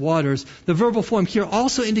placid waters, the verbal form here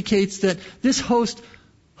also indicates that this host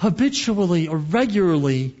habitually or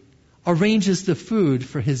regularly arranges the food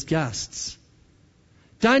for his guests.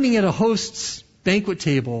 Dining at a host's banquet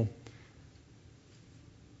table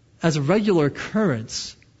as a regular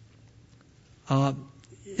occurrence,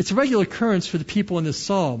 it's a regular occurrence for the people in this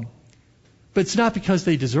psalm, but it's not because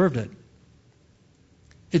they deserved it.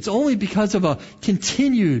 It's only because of a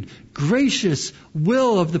continued, gracious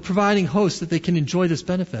will of the providing host that they can enjoy this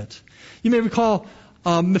benefit. You may recall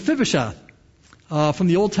Mephibosheth from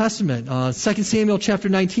the Old Testament. 2 Samuel chapter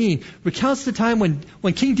 19 recounts the time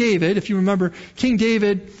when King David, if you remember, King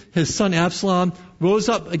David, his son Absalom, rose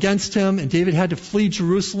up against him, and David had to flee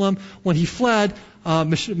Jerusalem. When he fled,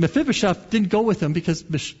 Mephibosheth didn't go with him because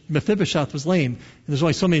Mephibosheth was lame. And there's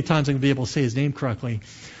only so many times I'm going to be able to say his name correctly.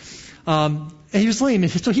 And he was lame, and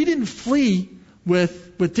so he didn't flee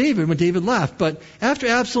with David when David left. But after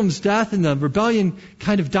Absalom's death and the rebellion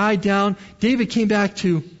kind of died down, David came back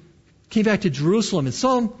to Jerusalem. In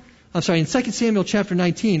 2 Samuel chapter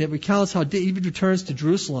 19, it recounts how David returns to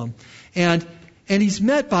Jerusalem, and he's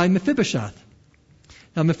met by Mephibosheth.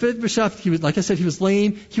 Now Mephibosheth, like I said, he was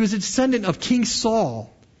lame. He was a descendant of King Saul,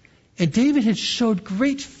 and David had showed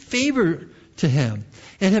great favor to him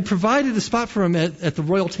and had provided a spot for him at the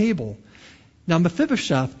royal table. Now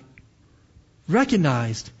Mephibosheth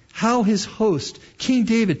recognized how his host, King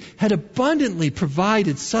David, had abundantly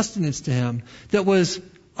provided sustenance to him that was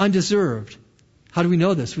undeserved. How do we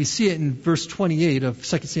know this? We see it in verse 28 of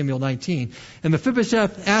 2 Samuel 19. And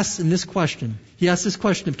Mephibosheth asks this question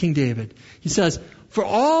of King David. He says, "For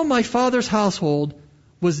all my father's household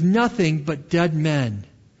was nothing but dead men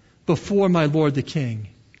before my lord the king.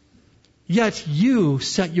 Yet you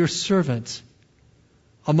set your servant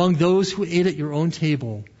among those who ate at your own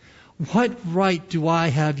table. What right do I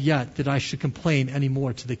have yet that I should complain any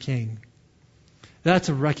more to the king?" That's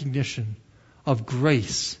a recognition of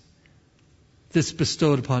grace that's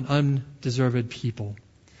bestowed upon undeserved people.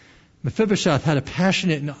 Mephibosheth had a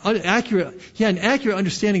passionate and accurate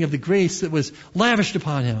understanding of the grace that was lavished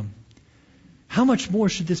upon him. How much more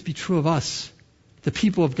should this be true of us, the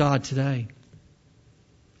people of God today?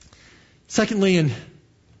 Secondly, and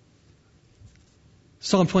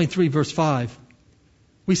Psalm 23, verse 5,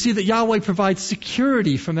 we see that Yahweh provides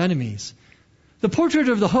security from enemies. The portrait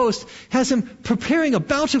of the host has him preparing a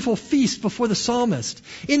bountiful feast before the psalmist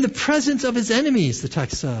in the presence of his enemies, the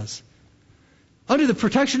text says. Under the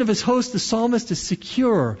protection of his host, the psalmist is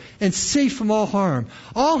secure and safe from all harm.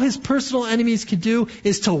 All his personal enemies can do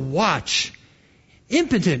is to watch,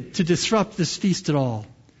 impotent to disrupt this feast at all.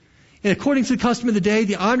 And according to the custom of the day,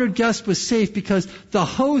 the honored guest was safe because the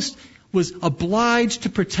host was obliged to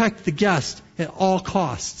protect the guest at all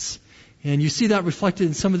costs. And you see that reflected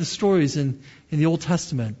in some of the stories in the Old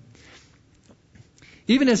Testament.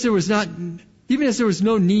 Even as there was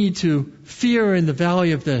no need to fear in the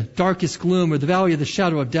valley of the darkest gloom or the valley of the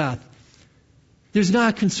shadow of death, there's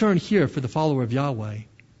not a concern here for the follower of Yahweh.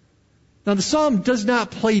 Now the psalm does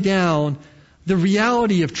not play down the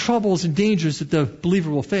reality of troubles and dangers that the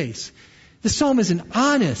believer will face. The psalm is an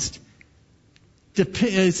honest,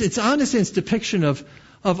 it's honest in its depiction of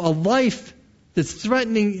a life that's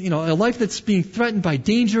threatening, a life that's being threatened by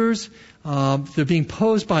dangers. They're being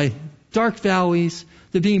posed by dark valleys.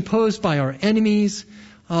 They're being posed by our enemies.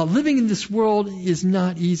 Living in this world is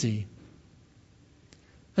not easy.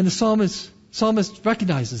 And the psalmist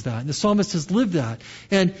recognizes that. And the psalmist has lived that.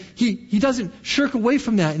 And he doesn't shirk away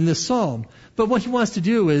from that in this psalm. But what he wants to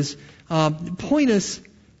do is point us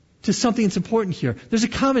to something that's important here. There's a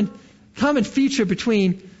common feature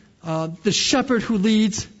between the shepherd who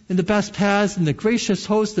leads in the best paths and the gracious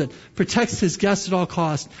host that protects his guests at all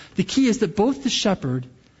costs. The key is that both the shepherd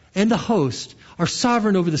and the host are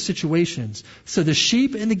sovereign over the situations. So the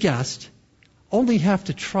sheep and the guest only have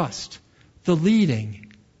to trust the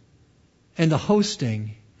leading and the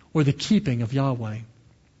hosting or the keeping of Yahweh.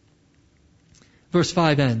 Verse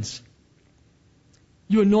 5 ends.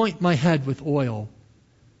 You anoint my head with oil.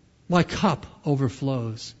 My cup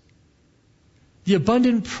overflows. The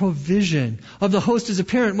abundant provision of the host is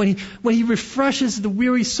apparent when he refreshes the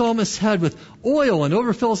weary psalmist's head with oil and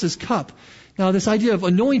overfills his cup. Now, this idea of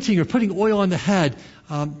anointing or putting oil on the head,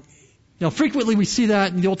 frequently we see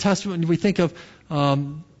that in the Old Testament when we think of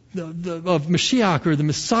Mashiach or the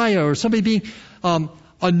Messiah or somebody being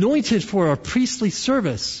anointed for a priestly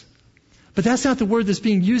service. But that's not the word that's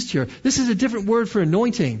being used here. This is a different word for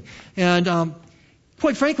anointing. And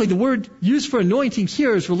quite frankly, the word used for anointing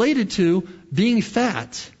here is related to being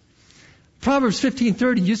fat. Proverbs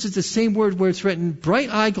 15:30 uses the same word where it's written, bright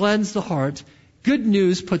eye gladdens the heart, good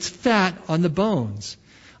news puts fat on the bones.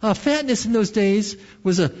 Fatness in those days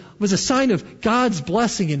was a sign of God's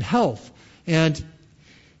blessing and health. And,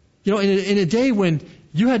 in a day when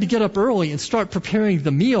you had to get up early and start preparing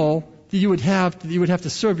the meal that you would have to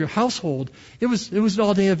serve your household, it was an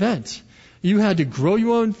all-day event. You had to grow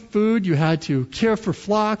your own food. You had to care for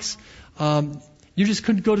flocks. You just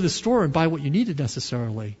couldn't go to the store and buy what you needed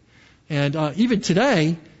necessarily. And even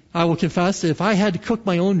today, I will confess that if I had to cook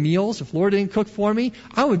my own meals, if Lord didn't cook for me,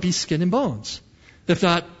 I would be skin and bones, if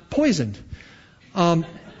not poisoned. I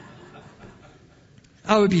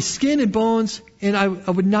would be skin and bones, and I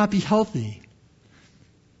would not be healthy.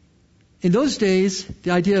 In those days,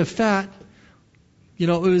 the idea of fat, it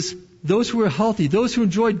was those who were healthy, those who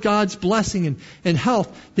enjoyed God's blessing and health,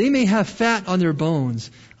 they may have fat on their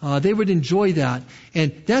bones. They would enjoy that.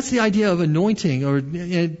 And that's the idea of anointing, or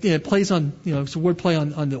it plays on, it's a word play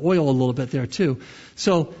on the oil a little bit there too.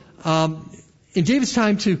 So, in David's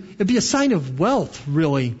time it'd be a sign of wealth,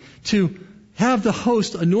 really, to have the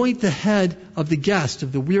host anoint the head of the guest,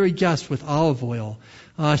 of the weary guest, with olive oil.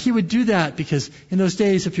 He would do that because in those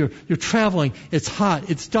days, if you're traveling, it's hot,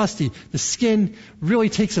 it's dusty, the skin really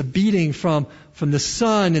takes a beating from the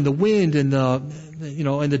sun and the wind and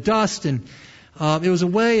the dust, and it was a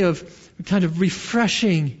way of kind of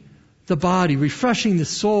refreshing the body, refreshing the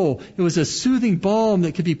soul. It was a soothing balm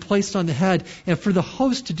that could be placed on the head, and for the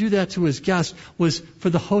host to do that to his guest was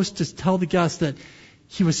for the host to tell the guest that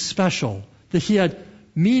he was special, that he had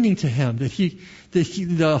meaning to him, that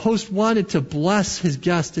the host wanted to bless his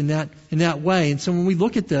guest in that way. And so when we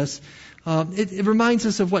look at this, it reminds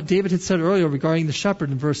us of what David had said earlier regarding the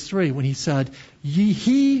shepherd in verse 3, when he said,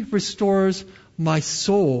 He restores my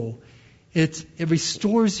soul. It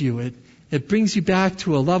restores you. It brings you back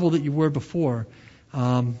to a level that you were before.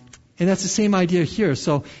 And that's the same idea here.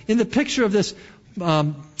 So in the picture of this,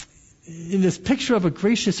 in this picture of a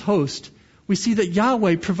gracious host, we see that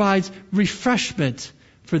Yahweh provides refreshment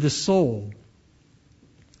for the soul.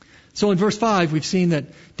 So in verse 5, we've seen that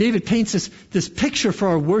David paints this picture for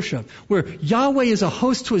our worship, where Yahweh is a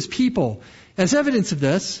host to his people. As evidence of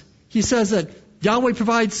this, he says that Yahweh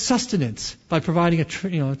provides sustenance by providing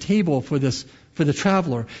a table for this for the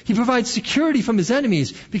traveler. He provides security from his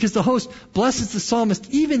enemies because the host blesses the psalmist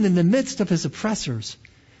even in the midst of his oppressors.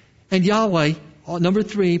 And Yahweh, number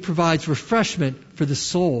 3, provides refreshment for the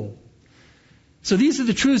soul. So these are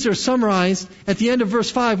the truths that are summarized at the end of verse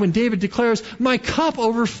 5 when David declares, "My cup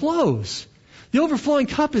overflows." The overflowing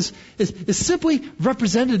cup is simply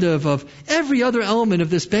representative of every other element of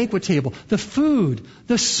this banquet table. The food,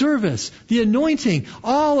 the service, the anointing,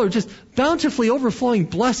 all are just bountifully overflowing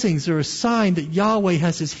blessings that are a sign that Yahweh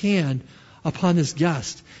has His hand upon His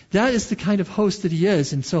guest. That is the kind of host that He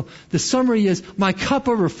is. And so the summary is, my cup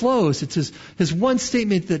overflows. It's his one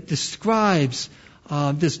statement that describes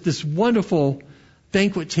this wonderful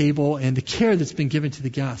banquet table and the care that's been given to the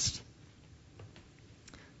guest.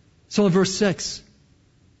 So in verse 6,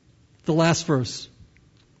 the last verse,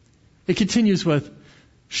 it continues with,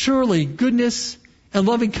 "Surely goodness and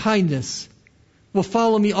loving kindness will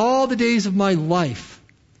follow me all the days of my life."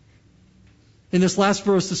 In this last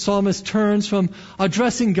verse, the psalmist turns from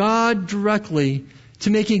addressing God directly to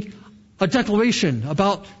making a declaration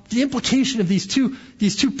about the implication of these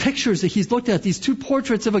two pictures that he's looked at, these two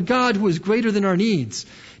portraits of a God who is greater than our needs.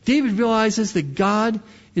 David realizes that God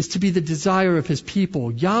is to be the desire of His people.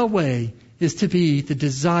 Yahweh is to be the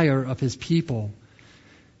desire of His people.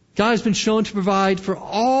 God has been shown to provide for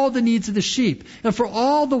all the needs of the sheep and for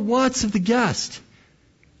all the wants of the guest.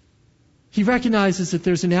 He recognizes that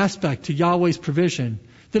there's an aspect to Yahweh's provision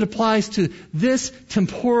that applies to this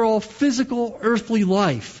temporal, physical, earthly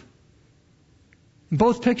life. In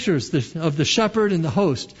both pictures of the shepherd and the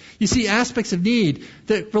host, you see aspects of need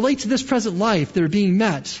that relate to this present life that are being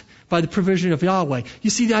met by the provision of Yahweh. You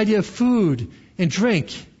see the idea of food and drink,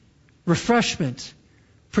 refreshment,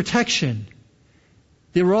 protection.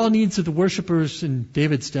 They were all needs of the worshipers in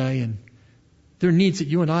David's day, and they're needs that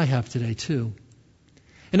you and I have today too.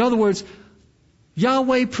 In other words,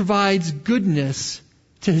 Yahweh provides goodness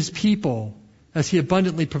to His people as He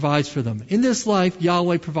abundantly provides for them. In this life,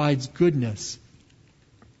 Yahweh provides goodness.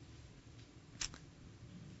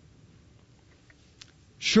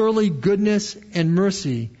 "Surely goodness and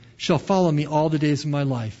mercy shall follow me all the days of my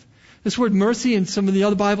life." This word mercy, in some of the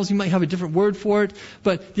other Bibles, you might have a different word for it,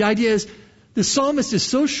 but the idea is the psalmist is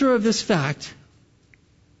so sure of this fact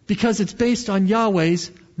because it's based on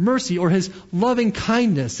Yahweh's mercy or His loving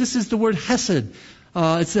kindness. This is the word hesed.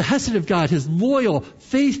 It's the hesed of God, His loyal,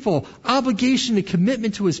 faithful obligation and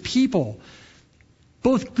commitment to His people.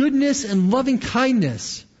 Both goodness and loving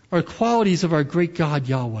kindness are qualities of our great God,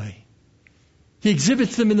 Yahweh. He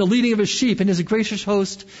exhibits them in the leading of His sheep, and as a gracious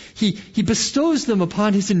host, He bestows them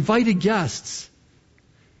upon His invited guests.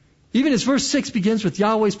 Even as verse 6 begins with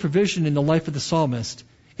Yahweh's provision in the life of the psalmist,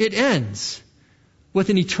 it ends with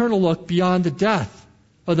an eternal look beyond the death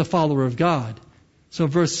of the follower of God. So in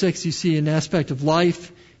verse 6 you see an aspect of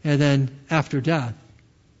life and then after death.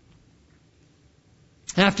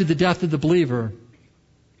 After the death of the believer,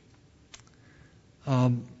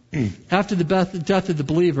 after the death of the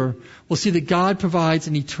believer, we'll see that God provides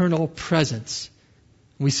an eternal presence.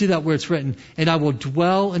 We see that where it's written, "And I will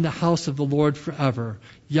dwell in the house of the Lord forever."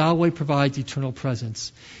 Yahweh provides eternal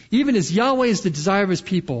presence. Even as Yahweh is the desire of His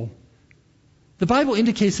people, the Bible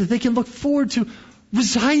indicates that they can look forward to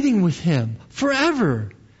residing with Him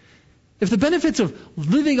forever. If the benefits of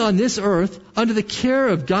living on this earth under the care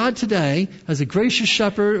of God today, as a gracious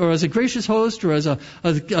shepherd or as a gracious host or as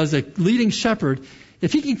a leading shepherd,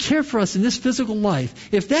 if He can care for us in this physical life,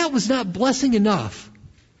 if that was not blessing enough,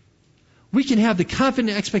 we can have the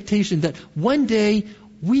confident expectation that one day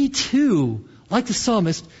we too, like the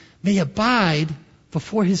psalmist, may abide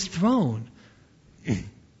before His throne.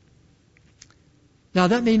 Now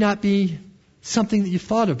that may not be something that you've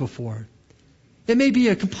thought of before. It may be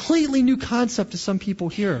a completely new concept to some people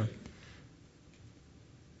here.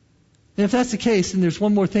 And if that's the case, then there's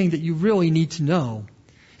one more thing that you really need to know.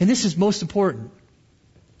 And this is most important.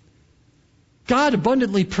 God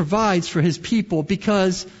abundantly provides for His people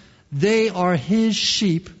because they are His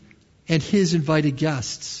sheep and His invited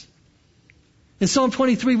guests. In Psalm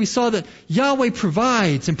 23, we saw that Yahweh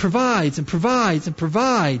provides and provides and provides and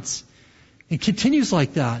provides and continues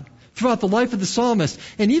like that throughout the life of the psalmist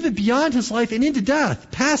and even beyond his life and into death,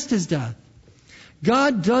 past his death.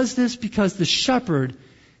 God does this because the shepherd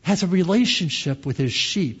has a relationship with his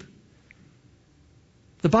sheep.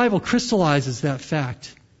 The Bible crystallizes that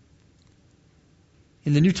fact.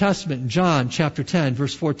 In the New Testament, in John chapter 10,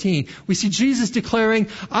 verse 14, we see Jesus declaring,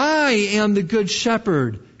 "I am the good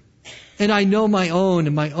shepherd, and I know my own,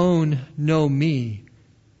 and my own know me."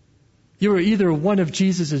 You are either one of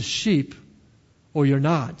Jesus' sheep, or you're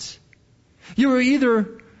not. You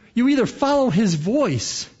either follow His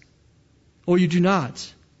voice, or you do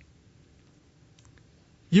not.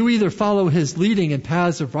 You either follow his leading in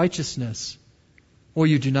paths of righteousness, or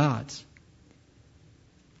you do not.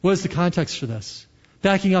 What is the context for this?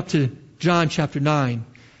 Backing up to John chapter 9.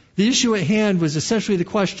 The issue at hand was essentially the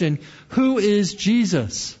question, who is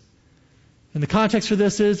Jesus? And the context for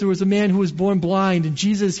this is there was a man who was born blind, and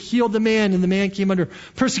Jesus healed the man, and the man came under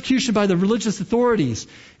persecution by the religious authorities.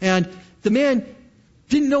 And the man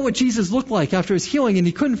didn't know what Jesus looked like after his healing, and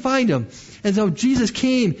he couldn't find him. And so Jesus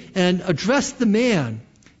came and addressed the man.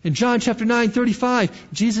 In John chapter 9:35,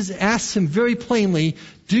 Jesus asks him very plainly,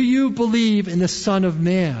 do you believe in the Son of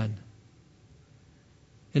Man?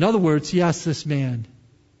 In other words, he asks this man,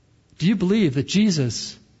 do you believe that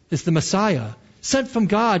Jesus is the Messiah, sent from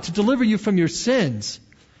God to deliver you from your sins?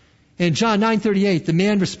 In John 9:38, the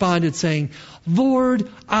man responded saying, Lord,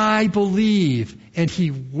 I believe. And he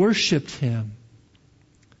worshiped him.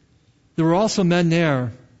 There were also men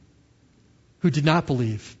there who did not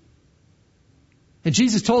believe. And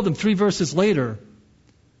Jesus told them 3 verses later,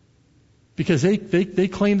 because they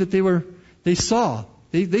claimed that they saw.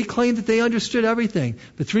 They claimed that they understood everything.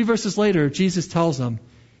 But 3 verses later, Jesus tells them,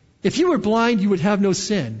 if you were blind, you would have no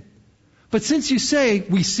sin. But since you say,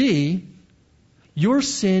 we see, your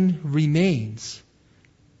sin remains.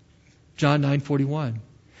 John 9:41.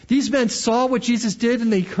 These men saw what Jesus did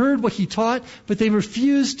and they heard what he taught, but they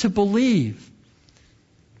refused to believe.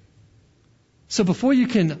 So before you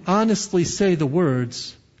can honestly say the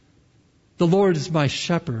words, the Lord is my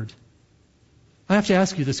shepherd, I have to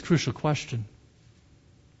ask you this crucial question.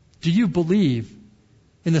 Do you believe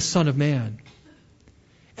in the Son of Man?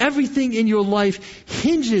 Everything in your life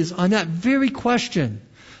hinges on that very question.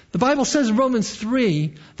 The Bible says in Romans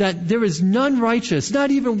 3 that there is none righteous,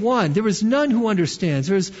 not even one. There is none who understands.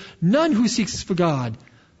 There is none who seeks for God.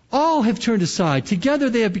 All have turned aside. Together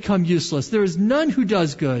they have become useless. There is none who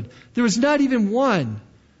does good. There is not even one.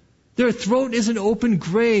 Their throat is an open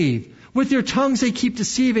grave. With their tongues they keep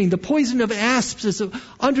deceiving. The poison of asps is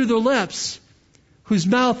under their lips, whose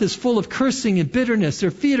mouth is full of cursing and bitterness.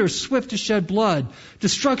 Their feet are swift to shed blood.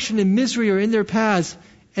 Destruction and misery are in their paths,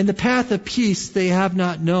 and the path of peace they have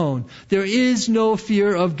not known. There is no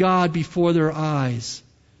fear of God before their eyes.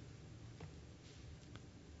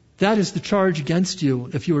 That is the charge against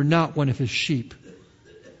you if you are not one of his sheep.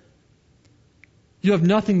 You have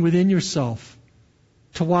nothing within yourself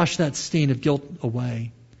to wash that stain of guilt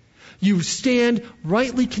away. You stand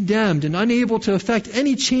rightly condemned and unable to effect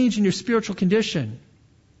any change in your spiritual condition.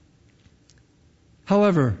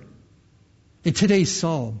 However, in today's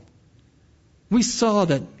psalm, we saw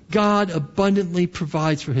that God abundantly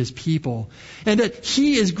provides for his people and that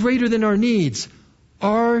he is greater than our needs.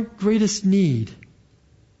 Our greatest need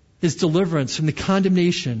is deliverance from the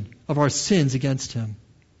condemnation of our sins against him.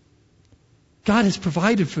 God has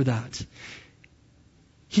provided for that.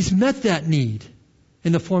 He's met that need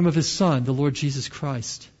in the form of his Son, the Lord Jesus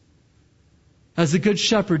Christ. As the Good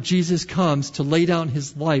Shepherd, Jesus comes to lay down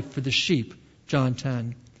his life for the sheep, John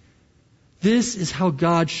 10. This is how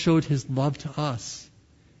God showed his love to us.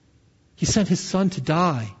 He sent his Son to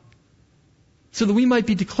die so that we might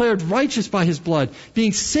be declared righteous by his blood,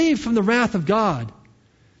 being saved from the wrath of God.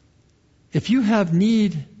 If you have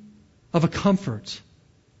need of a comfort,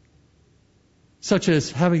 such as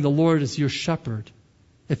having the Lord as your shepherd,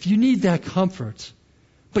 if you need that comfort,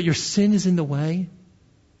 but your sin is in the way,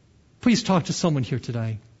 please talk to someone here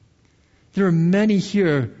today. There are many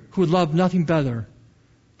here who would love nothing better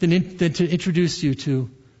than to introduce you to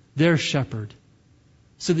their shepherd,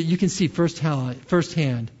 so that you can see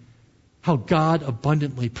firsthand how God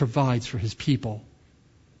abundantly provides for his people.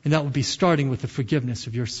 And that will be starting with the forgiveness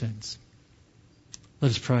of your sins. Let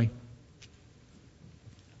us pray.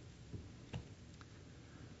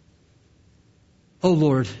 Oh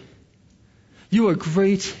Lord, you are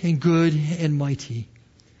great and good and mighty.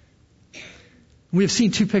 We have seen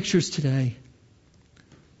 2 pictures today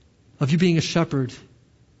of you being a shepherd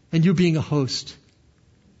and you being a host.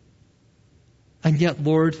 And yet,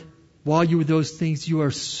 Lord, while you were those things, you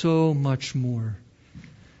are so much more.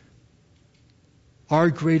 Our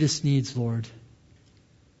greatest needs, Lord,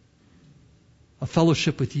 a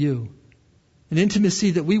fellowship with you, an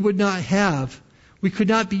intimacy that we would not have. We could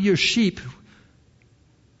not be your sheep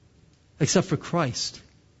except for Christ.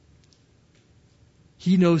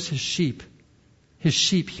 He knows his sheep. His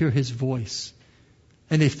sheep hear his voice,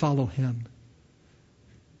 and they follow him.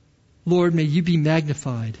 Lord, may you be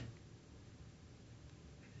magnified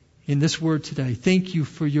in this word today. Thank you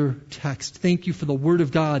for your text. Thank you for the word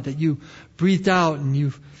of God that you breathed out and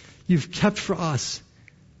you've kept for us.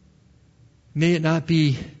 May it not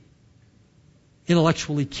be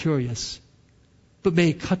intellectually curious, but may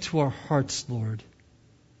it cut to our hearts, Lord.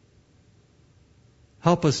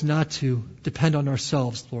 Help us not to depend on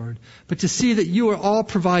ourselves, Lord, but to see that you are all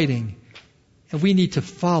providing, and we need to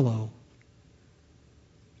follow,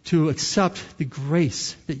 to accept the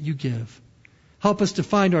grace that you give. Help us to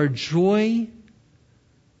find our joy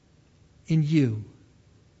in you.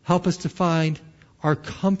 Help us to find our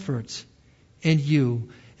comfort in you.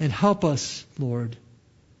 And help us, Lord,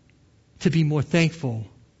 to be more thankful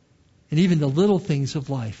in even the little things of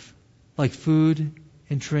life, like food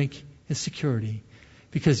and drink and security,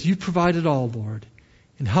 because you provide it all, Lord.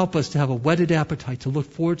 And help us to have a whetted appetite to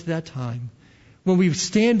look forward to that time when we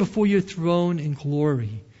stand before your throne in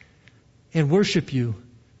glory and worship you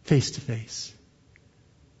face to face.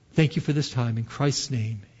 Thank you for this time. In Christ's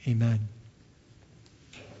name, amen.